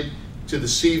wayside to the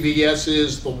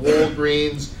CVS's, the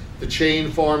Walgreens, the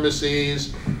chain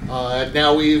pharmacies,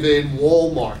 now even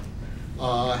Walmart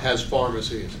has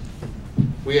pharmacies.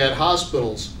 We had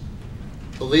hospitals.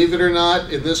 Believe it or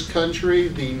not, in this country,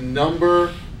 the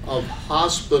number of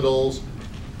hospitals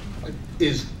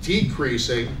is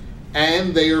decreasing,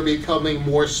 and they are becoming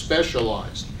more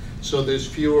specialized. So there's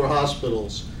fewer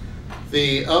hospitals.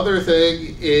 The other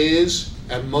thing is,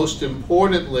 and most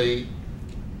importantly,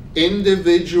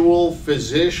 individual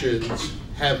physicians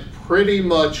have pretty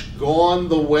much gone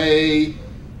the way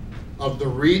of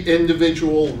the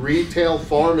individual retail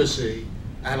pharmacy,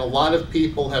 and a lot of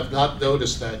people have not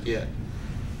noticed that yet.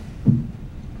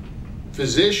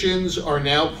 Physicians are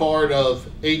now part of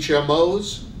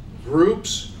HMOs,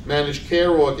 groups, managed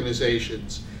care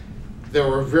organizations. There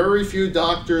are very few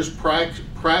doctors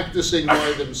practicing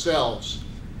by themselves.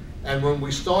 And when we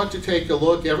start to take a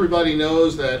look, everybody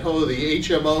knows that, oh, the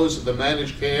HMOs and the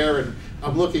managed care, and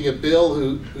I'm looking at Bill,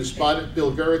 who spotted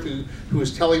Bill Girth, who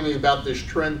was telling me about this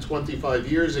trend 25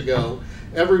 years ago.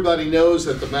 Everybody knows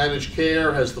that the managed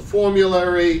care has the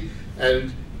formulary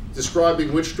and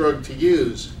describing which drug to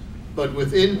use. But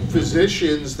within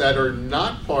physicians that are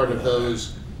not part of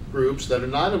those groups, that are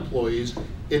not employees,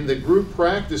 in the group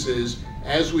practices,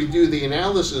 as we do the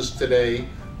analysis today,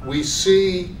 we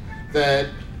see that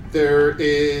there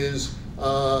is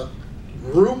a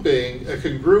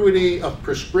congruity of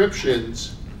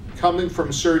prescriptions coming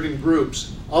from certain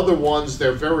groups. Other ones,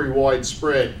 they're very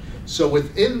widespread. So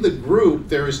within the group,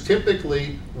 there is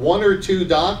typically 1 or 2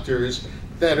 doctors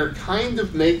that are kind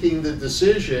of making the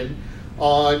decision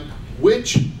on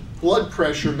which blood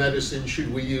pressure medicine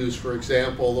should we use, for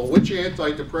example, or which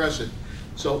antidepressant.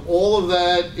 So all of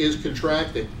that is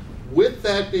contracting. With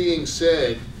that being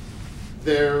said,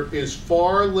 There is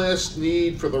far less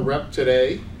need for the rep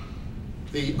today.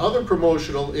 The other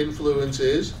promotional influence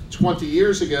is 20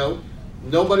 years ago,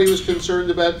 nobody was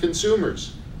concerned about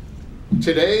consumers.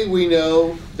 Today we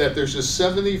know that there's a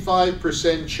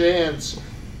 75% chance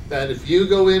that if you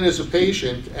go in as a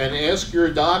patient and ask your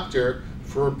doctor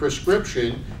for a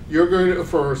prescription, you're going to,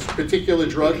 for a particular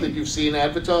drug that you've seen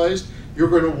advertised, you're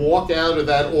going to walk out of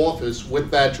that office with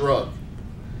that drug.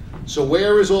 So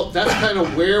where is all, that's kind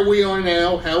of where we are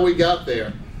now, how we got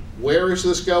there. Where is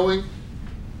this going?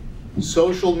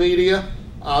 Social media,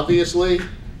 obviously,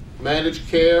 managed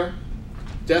care,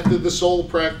 death of the sole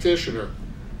practitioner.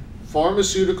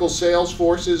 Pharmaceutical sales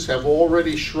forces have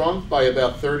already shrunk by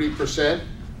about 30%.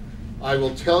 I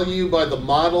will tell you by the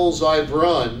models I've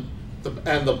run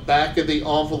and the back of the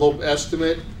envelope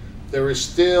estimate, there is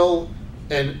still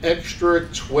an extra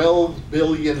 $12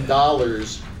 billion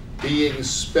being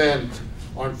spent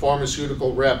on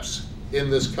pharmaceutical reps in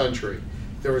this country.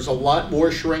 There is a lot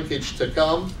more shrinkage to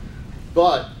come,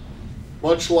 but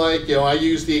much like, I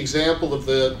use the example of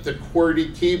the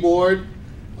QWERTY keyboard.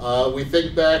 We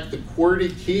think back, the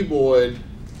QWERTY keyboard,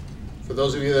 for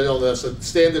those of you that don't know, that's a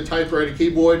standard typewriter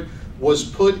keyboard, was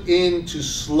put in to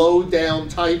slow down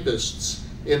typists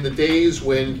in the days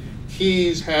when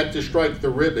keys had to strike the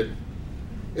ribbon.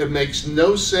 It makes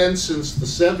no sense since the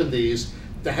 70s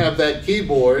to have that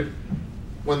keyboard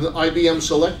when the IBM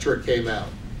Selectra came out.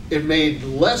 It made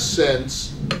less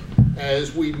sense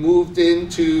as we moved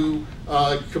into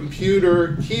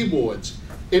computer keyboards.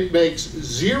 It makes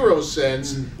zero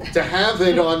sense to have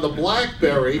it on the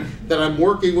BlackBerry that I'm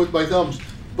working with my thumbs,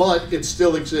 but it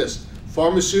still exists.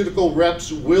 Pharmaceutical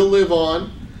reps will live on.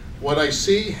 What I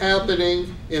see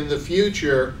happening in the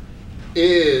future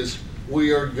is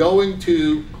we are going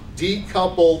to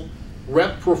decouple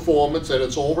rep performance, and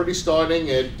it's already starting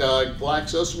at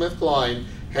GlaxoSmithKline,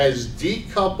 has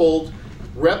decoupled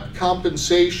rep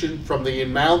compensation from the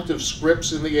amount of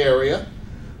scripts in the area.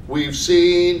 We've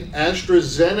seen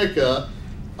AstraZeneca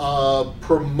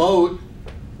promote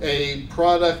a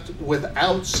product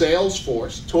without sales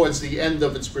force towards the end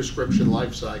of its prescription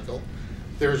life cycle.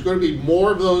 There's going to be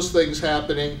more of those things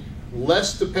happening,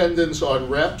 less dependence on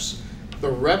reps.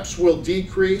 The reps will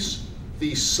decrease.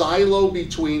 The silo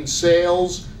between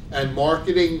sales and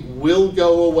marketing will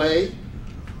go away.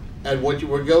 And what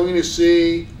we're going to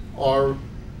see are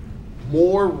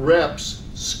more reps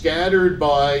scattered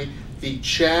by the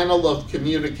channel of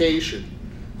communication.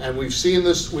 And we've seen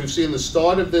the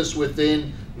start of this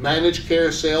within managed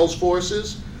care sales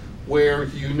forces, where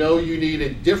you need a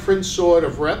different sort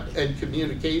of rep and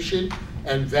communication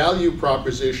and value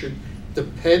proposition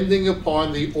depending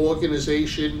upon the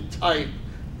organization type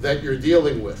that you're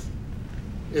dealing with.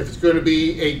 If it's going to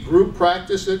be a group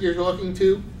practice that you're talking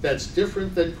to, that's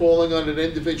different than calling on an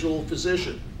individual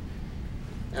physician.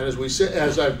 And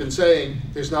as I've been saying,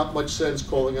 there's not much sense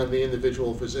calling on the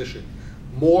individual physician.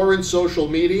 More in social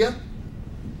media,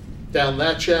 down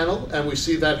that channel, and we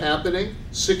see that happening.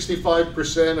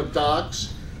 65% of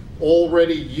docs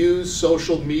already use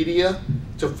social media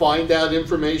to find out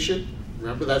information.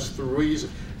 Remember, that's the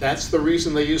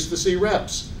reason they used to see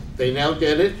reps. They now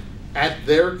get it at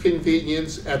their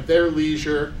convenience, at their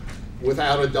leisure,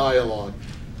 without a dialogue.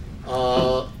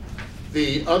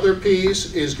 The other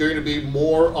piece is going to be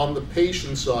more on the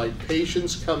patient side,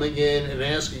 patients coming in and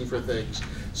asking for things.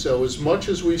 So as much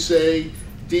as we say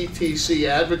DTC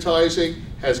advertising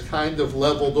has kind of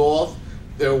leveled off,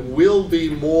 there will be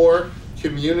more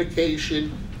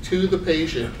communication to the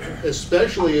patient,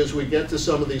 especially as we get to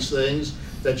some of these things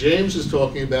that James is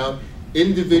talking about,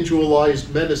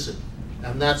 individualized medicine.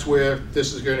 And that's where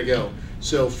this is going to go.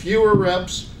 So fewer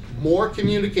reps, more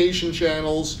communication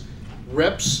channels.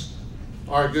 Reps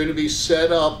are going to be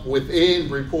set up within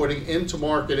reporting into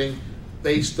marketing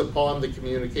based upon the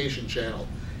communication channel.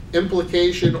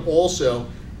 Implication also,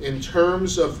 in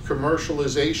terms of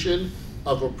commercialization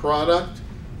of a product,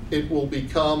 it will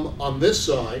become, on this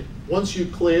side, once you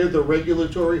clear the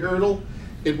regulatory hurdle,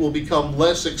 it will become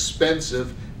less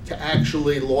expensive to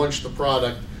actually launch the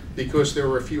product because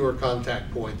there are fewer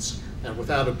contact points and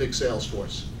without a big sales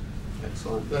force.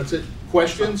 Excellent. That's it.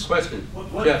 Questions? Question.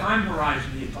 What time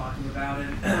horizon are you talking about,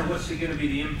 and what's going to be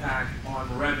the impact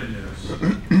on revenues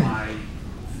by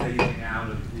phasing out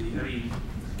of the, I mean,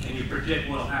 can you predict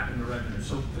what will happen to revenue?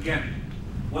 So again,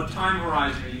 what time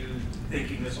horizon are you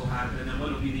thinking this will happen, and then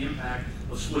what will be the impact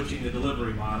of switching the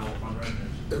delivery model on revenues?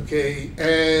 Okay,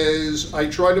 as I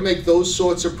try to make those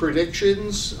sorts of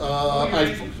predictions,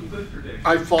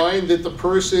 I find that the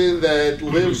person that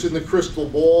lives in the crystal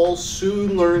ball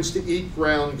soon learns to eat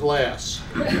ground glass.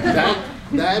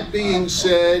 That being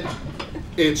said,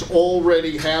 It's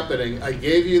already happening. I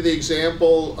gave you the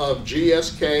example of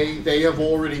GSK. They have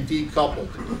already decoupled.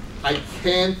 I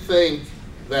can't think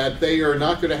that they are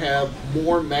not going to have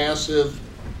more massive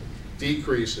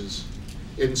decreases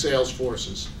in sales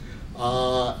forces.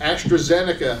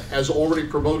 AstraZeneca has already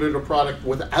promoted a product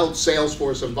without sales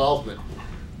force involvement.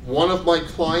 One of my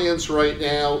clients right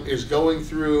now is going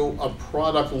through a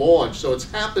product launch, so it's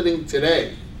happening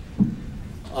today.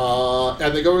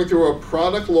 And they're going through a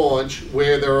product launch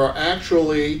where there are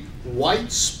actually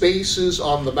white spaces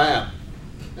on the map.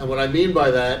 And what I mean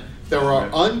by that, there are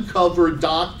uncovered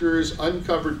doctors,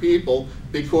 uncovered people,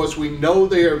 because we know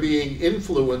they are being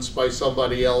influenced by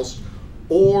somebody else,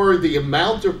 or the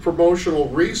amount of promotional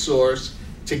resource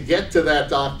to get to that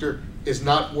doctor is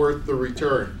not worth the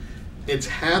return. It's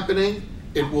happening.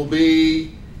 It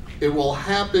will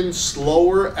happen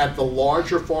slower at the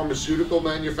larger pharmaceutical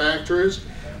manufacturers,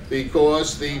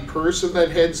 because the person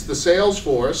that heads the sales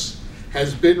force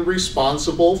has been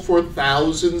responsible for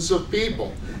thousands of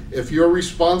people. If you're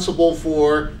responsible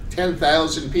for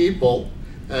 10,000 people,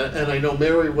 and I know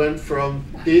Mary went from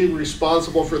being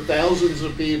responsible for thousands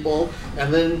of people,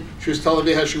 and then she was telling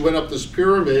me how she went up this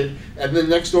pyramid, and the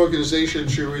next organization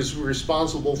she was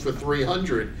responsible for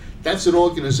 300. That's an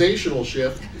organizational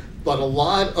shift, but a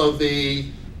lot of the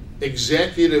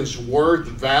executives' worth,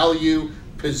 value,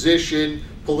 position,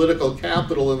 political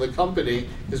capital in the company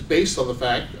is based on the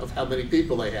fact of how many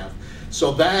people they have.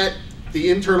 So that,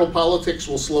 the internal politics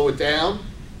will slow it down.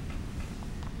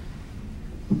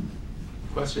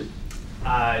 Question?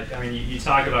 I mean, you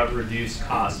talk about reduced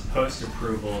costs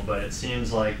post-approval, but it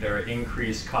seems like there are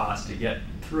increased costs to get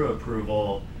through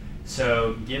approval.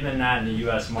 So given that in the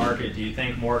U.S. market, do you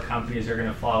think more companies are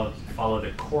going to follow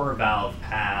the core valve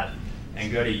path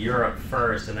and go to Europe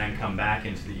first and then come back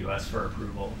into the U.S. for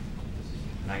approval?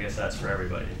 And I guess that's for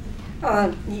everybody.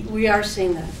 We are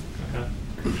seeing that. Okay.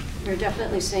 We're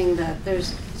definitely seeing that.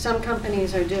 There's some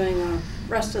companies are doing a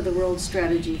rest of the world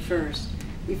strategy first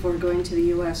before going to the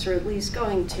U.S., or at least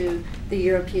going to the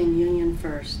European Union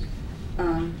first,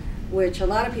 which a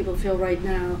lot of people feel right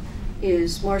now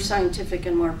is more scientific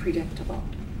and more predictable.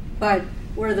 But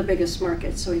we're the biggest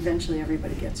market, so eventually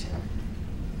everybody gets here.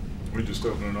 We just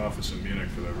opened an office in Munich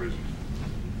for that reason.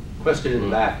 Question in the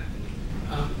back.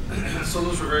 So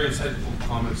those were very insightful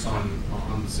comments on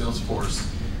the sales force.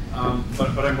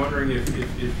 But I'm wondering are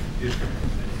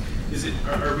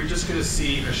we just going to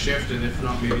see a shift, and if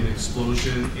not maybe an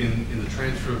explosion in the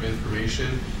transfer of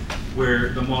information, where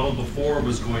the model before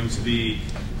was going to be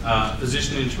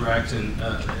physician interaction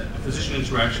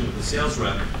with the sales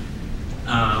rep,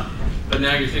 but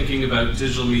now you're thinking about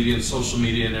digital media and social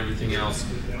media and everything else,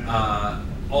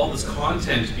 all this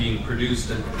content being produced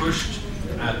and pushed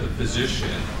at the physician.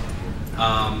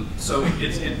 So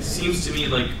it seems to me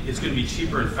like it's going to be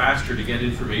cheaper and faster to get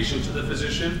information to the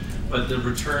physician, but the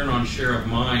return on share of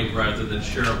mind rather than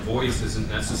share of voice isn't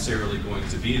necessarily going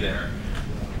to be there.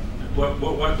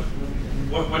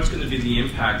 What's going to be the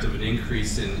impact of an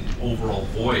increase in overall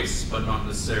voice, but not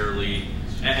necessarily,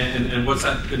 and what's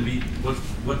that going to be?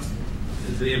 What's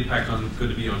the impact going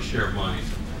to be on share of mind?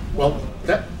 Well,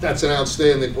 that's an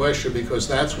outstanding question, because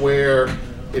that's where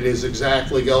it is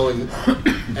exactly going.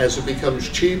 As it becomes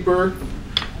cheaper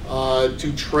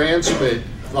to transmit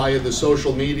via the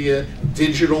social media,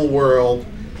 digital world,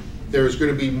 there's going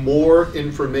to be more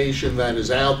information that is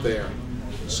out there.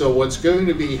 So what's going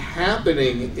to be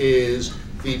happening is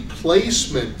the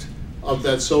placement of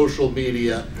that social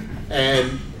media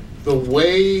and the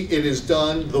way it is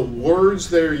done, the words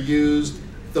that are used,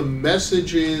 the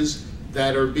messages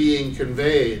that are being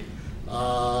conveyed.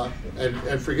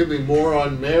 And forgive me, more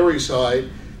on Mary's side,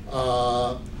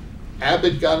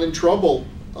 Abbott got in trouble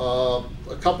a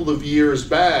couple of years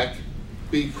back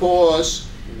because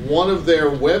one of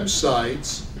their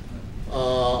websites,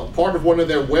 part of one of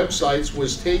their websites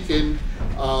was taken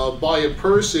by a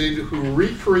person who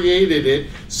recreated it,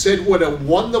 said what a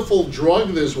wonderful drug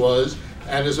this was,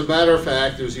 and as a matter of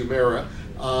fact, it was Humira,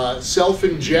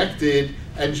 self-injected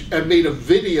and made a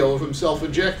video of himself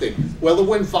injecting. Well, it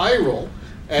went viral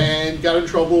and got in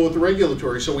trouble with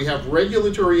regulatory. So we have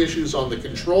regulatory issues on the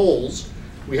controls.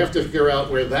 We have to figure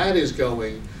out where that is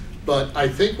going. But I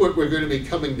think what we're going to be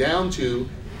coming down to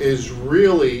is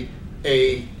really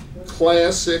a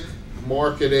classic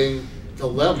marketing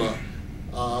dilemma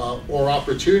or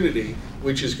opportunity,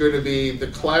 which is going to be the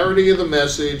clarity of the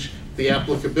message, the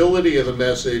applicability of the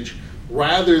message,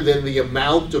 rather than the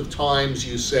amount of times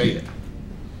you say it.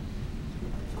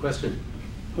 Question?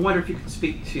 I wonder if you could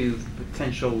speak to the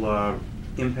potential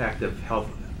impact of health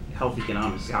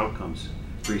economics outcomes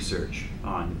research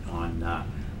on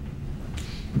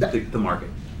the market?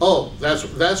 Oh,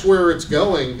 that's where it's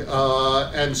going,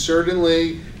 and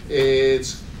certainly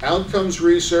it's outcomes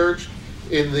research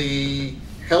in the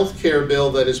healthcare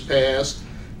bill that is passed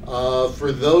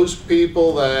for those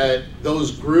people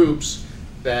those groups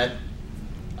that,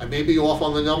 I may be off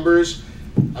on the numbers,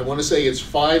 I want to say it's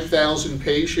 5,000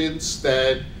 patients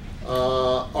that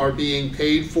are being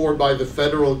paid for by the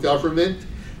federal government.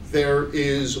 There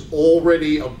is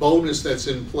already a bonus that's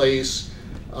in place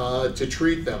to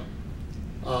treat them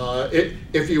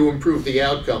if you improve the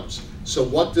outcomes. So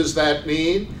what does that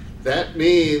mean? That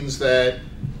means that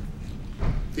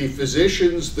the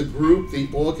physicians, the group, the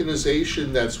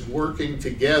organization that's working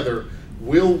together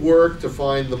will work to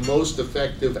find the most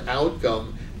effective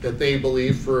outcome that they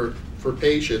believe for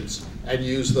patients and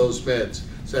use those meds.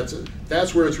 So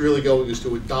that's where it's really going, is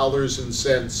to a dollars and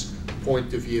cents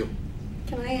point of view.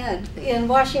 Can I add? In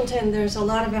Washington, there's a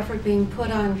lot of effort being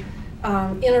put on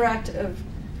interactive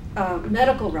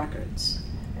medical records.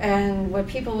 And what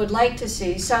people would like to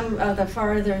see, some of the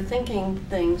farther thinking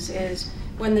things, is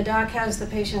when the doc has the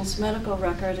patient's medical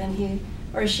record and he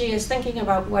or she is thinking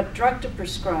about what drug to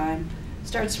prescribe,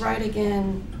 starts writing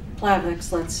in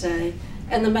Plavix, let's say,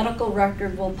 and the medical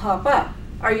record will pop up.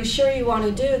 Are you sure you want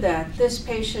to do that? This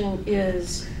patient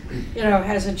is,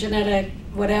 has a genetic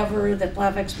whatever, that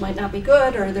Plavix might not be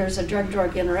good, or there's a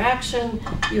drug-drug interaction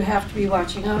you have to be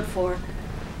watching out for.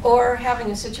 Or having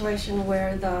a situation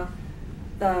where the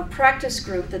practice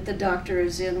group that the doctor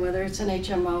is in, whether it's an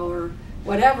HMO or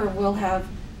whatever, will have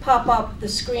pop up the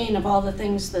screen of all the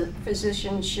things that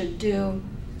physicians should do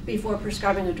before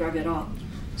prescribing a drug at all.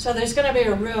 So there's going to be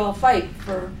a real fight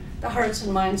for the hearts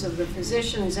and minds of the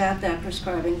physicians at that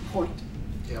prescribing point.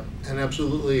 Yep, and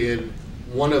absolutely. And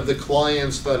one of the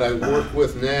clients that I work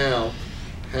with now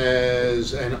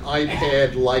has an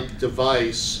iPad-like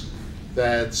device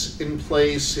that's in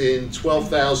place in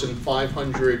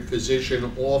 12,500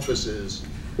 physician offices,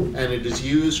 and it is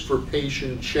used for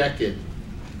patient check-in.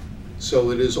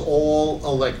 So it is all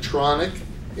electronic.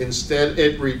 Instead,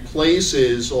 it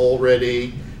replaces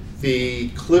already the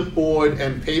clipboard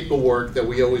and paperwork that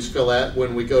we always fill out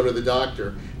when we go to the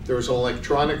doctor. There's an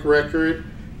electronic record,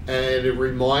 and it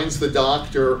reminds the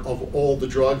doctor of all the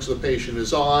drugs the patient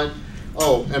is on.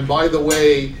 Oh, and by the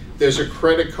way, there's a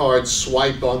credit card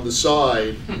swipe on the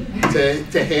side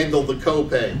to handle the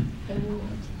copay.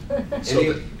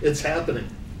 So it's happening.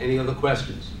 Any other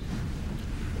questions?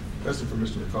 Question for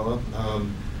Mr. McCullough.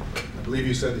 I believe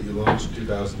you said that you launched in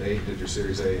 2008, did your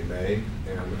Series A in May,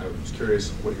 and I was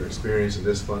curious what your experience in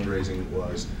this fundraising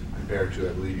was compared to,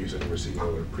 I believe you said you were CEO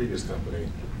of a previous company,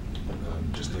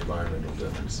 just the environmental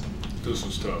difference. This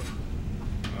was tough.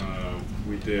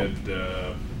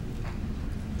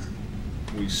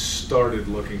 We started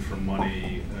looking for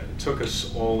money. It took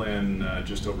us all in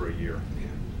just over a year.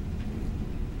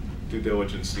 Due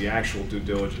diligence, the actual due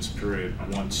diligence period,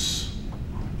 once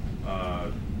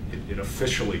it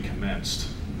officially commenced,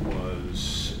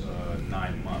 was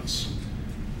 9 months.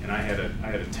 And I had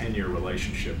a 10-year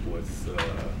relationship with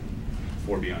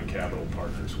Beyond Capital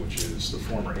Partners, which is the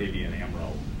former ABN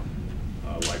AMRO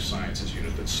life sciences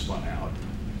unit that spun out.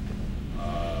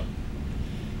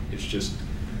 It's just,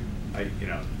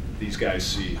 these guys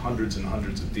see hundreds and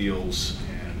hundreds of deals,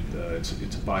 and it's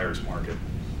a buyer's market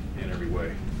in every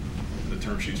way. The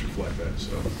term sheets reflect that,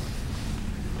 so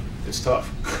it's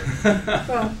tough.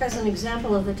 Well, as an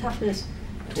example of the toughness,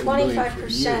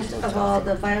 25% of all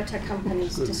the biotech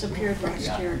companies disappeared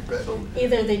last year.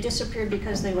 Either they disappeared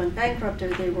because they went bankrupt, or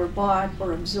they were bought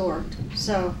or absorbed.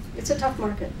 So it's a tough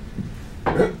market.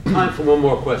 Time for one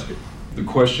more question. The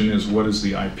question is, what is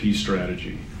the IP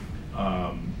strategy?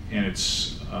 And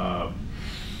it's,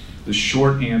 the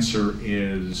short answer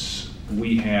is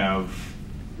we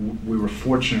were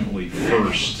fortunately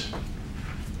first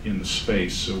in the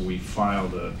space, so we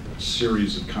filed a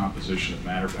series of composition of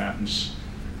matter patents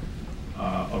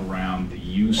around the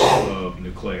use of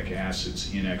nucleic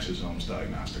acids in exosomes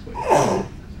diagnostically.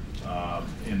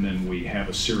 And then we have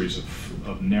a series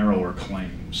of narrower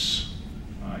claims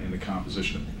in the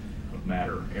composition of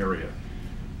matter area.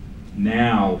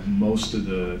 Now, most of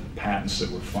the patents that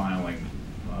we're filing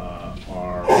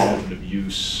are method of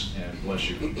use and, bless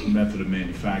you, method of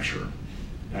manufacture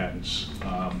patents.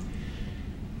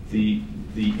 The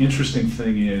interesting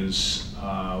thing is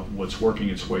what's working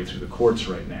its way through the courts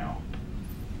right now,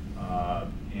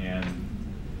 and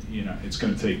it's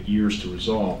going to take years to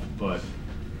resolve. But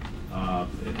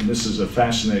and this is a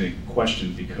fascinating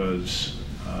question, because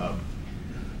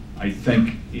I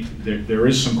think there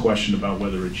is some question about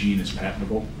whether a gene is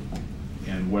patentable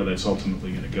and where that's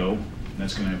ultimately going to go.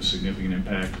 That's going to have a significant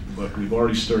impact. But we've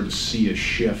already started to see a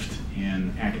shift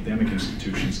in academic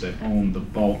institutions that own the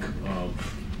bulk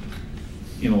of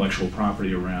intellectual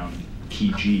property around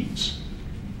key genes.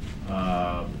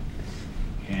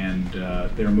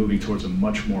 They're moving towards a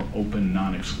much more open,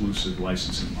 non-exclusive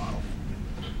licensing model.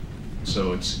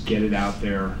 So it's get it out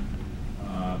there,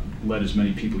 let as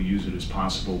many people use it as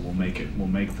possible. We'll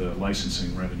make the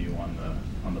licensing revenue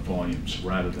on the volumes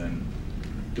rather than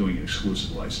doing an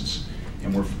exclusive license.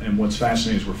 And what's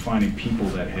fascinating is we're finding people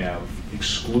that have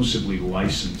exclusively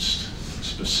licensed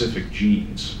specific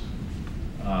genes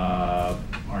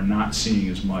are not seeing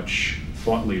as much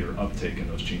thought leader uptake in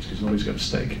those genes because nobody's got a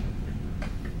stake.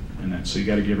 And then, so you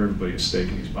got to give everybody a stake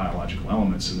in these biological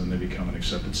elements, and then they become an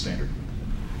accepted standard.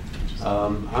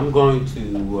 I'm going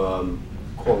to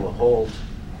call a halt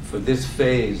for this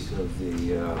phase of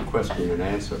the question and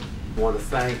answer. I want to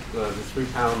thank the three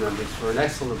panel members for an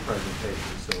excellent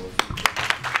presentation. So.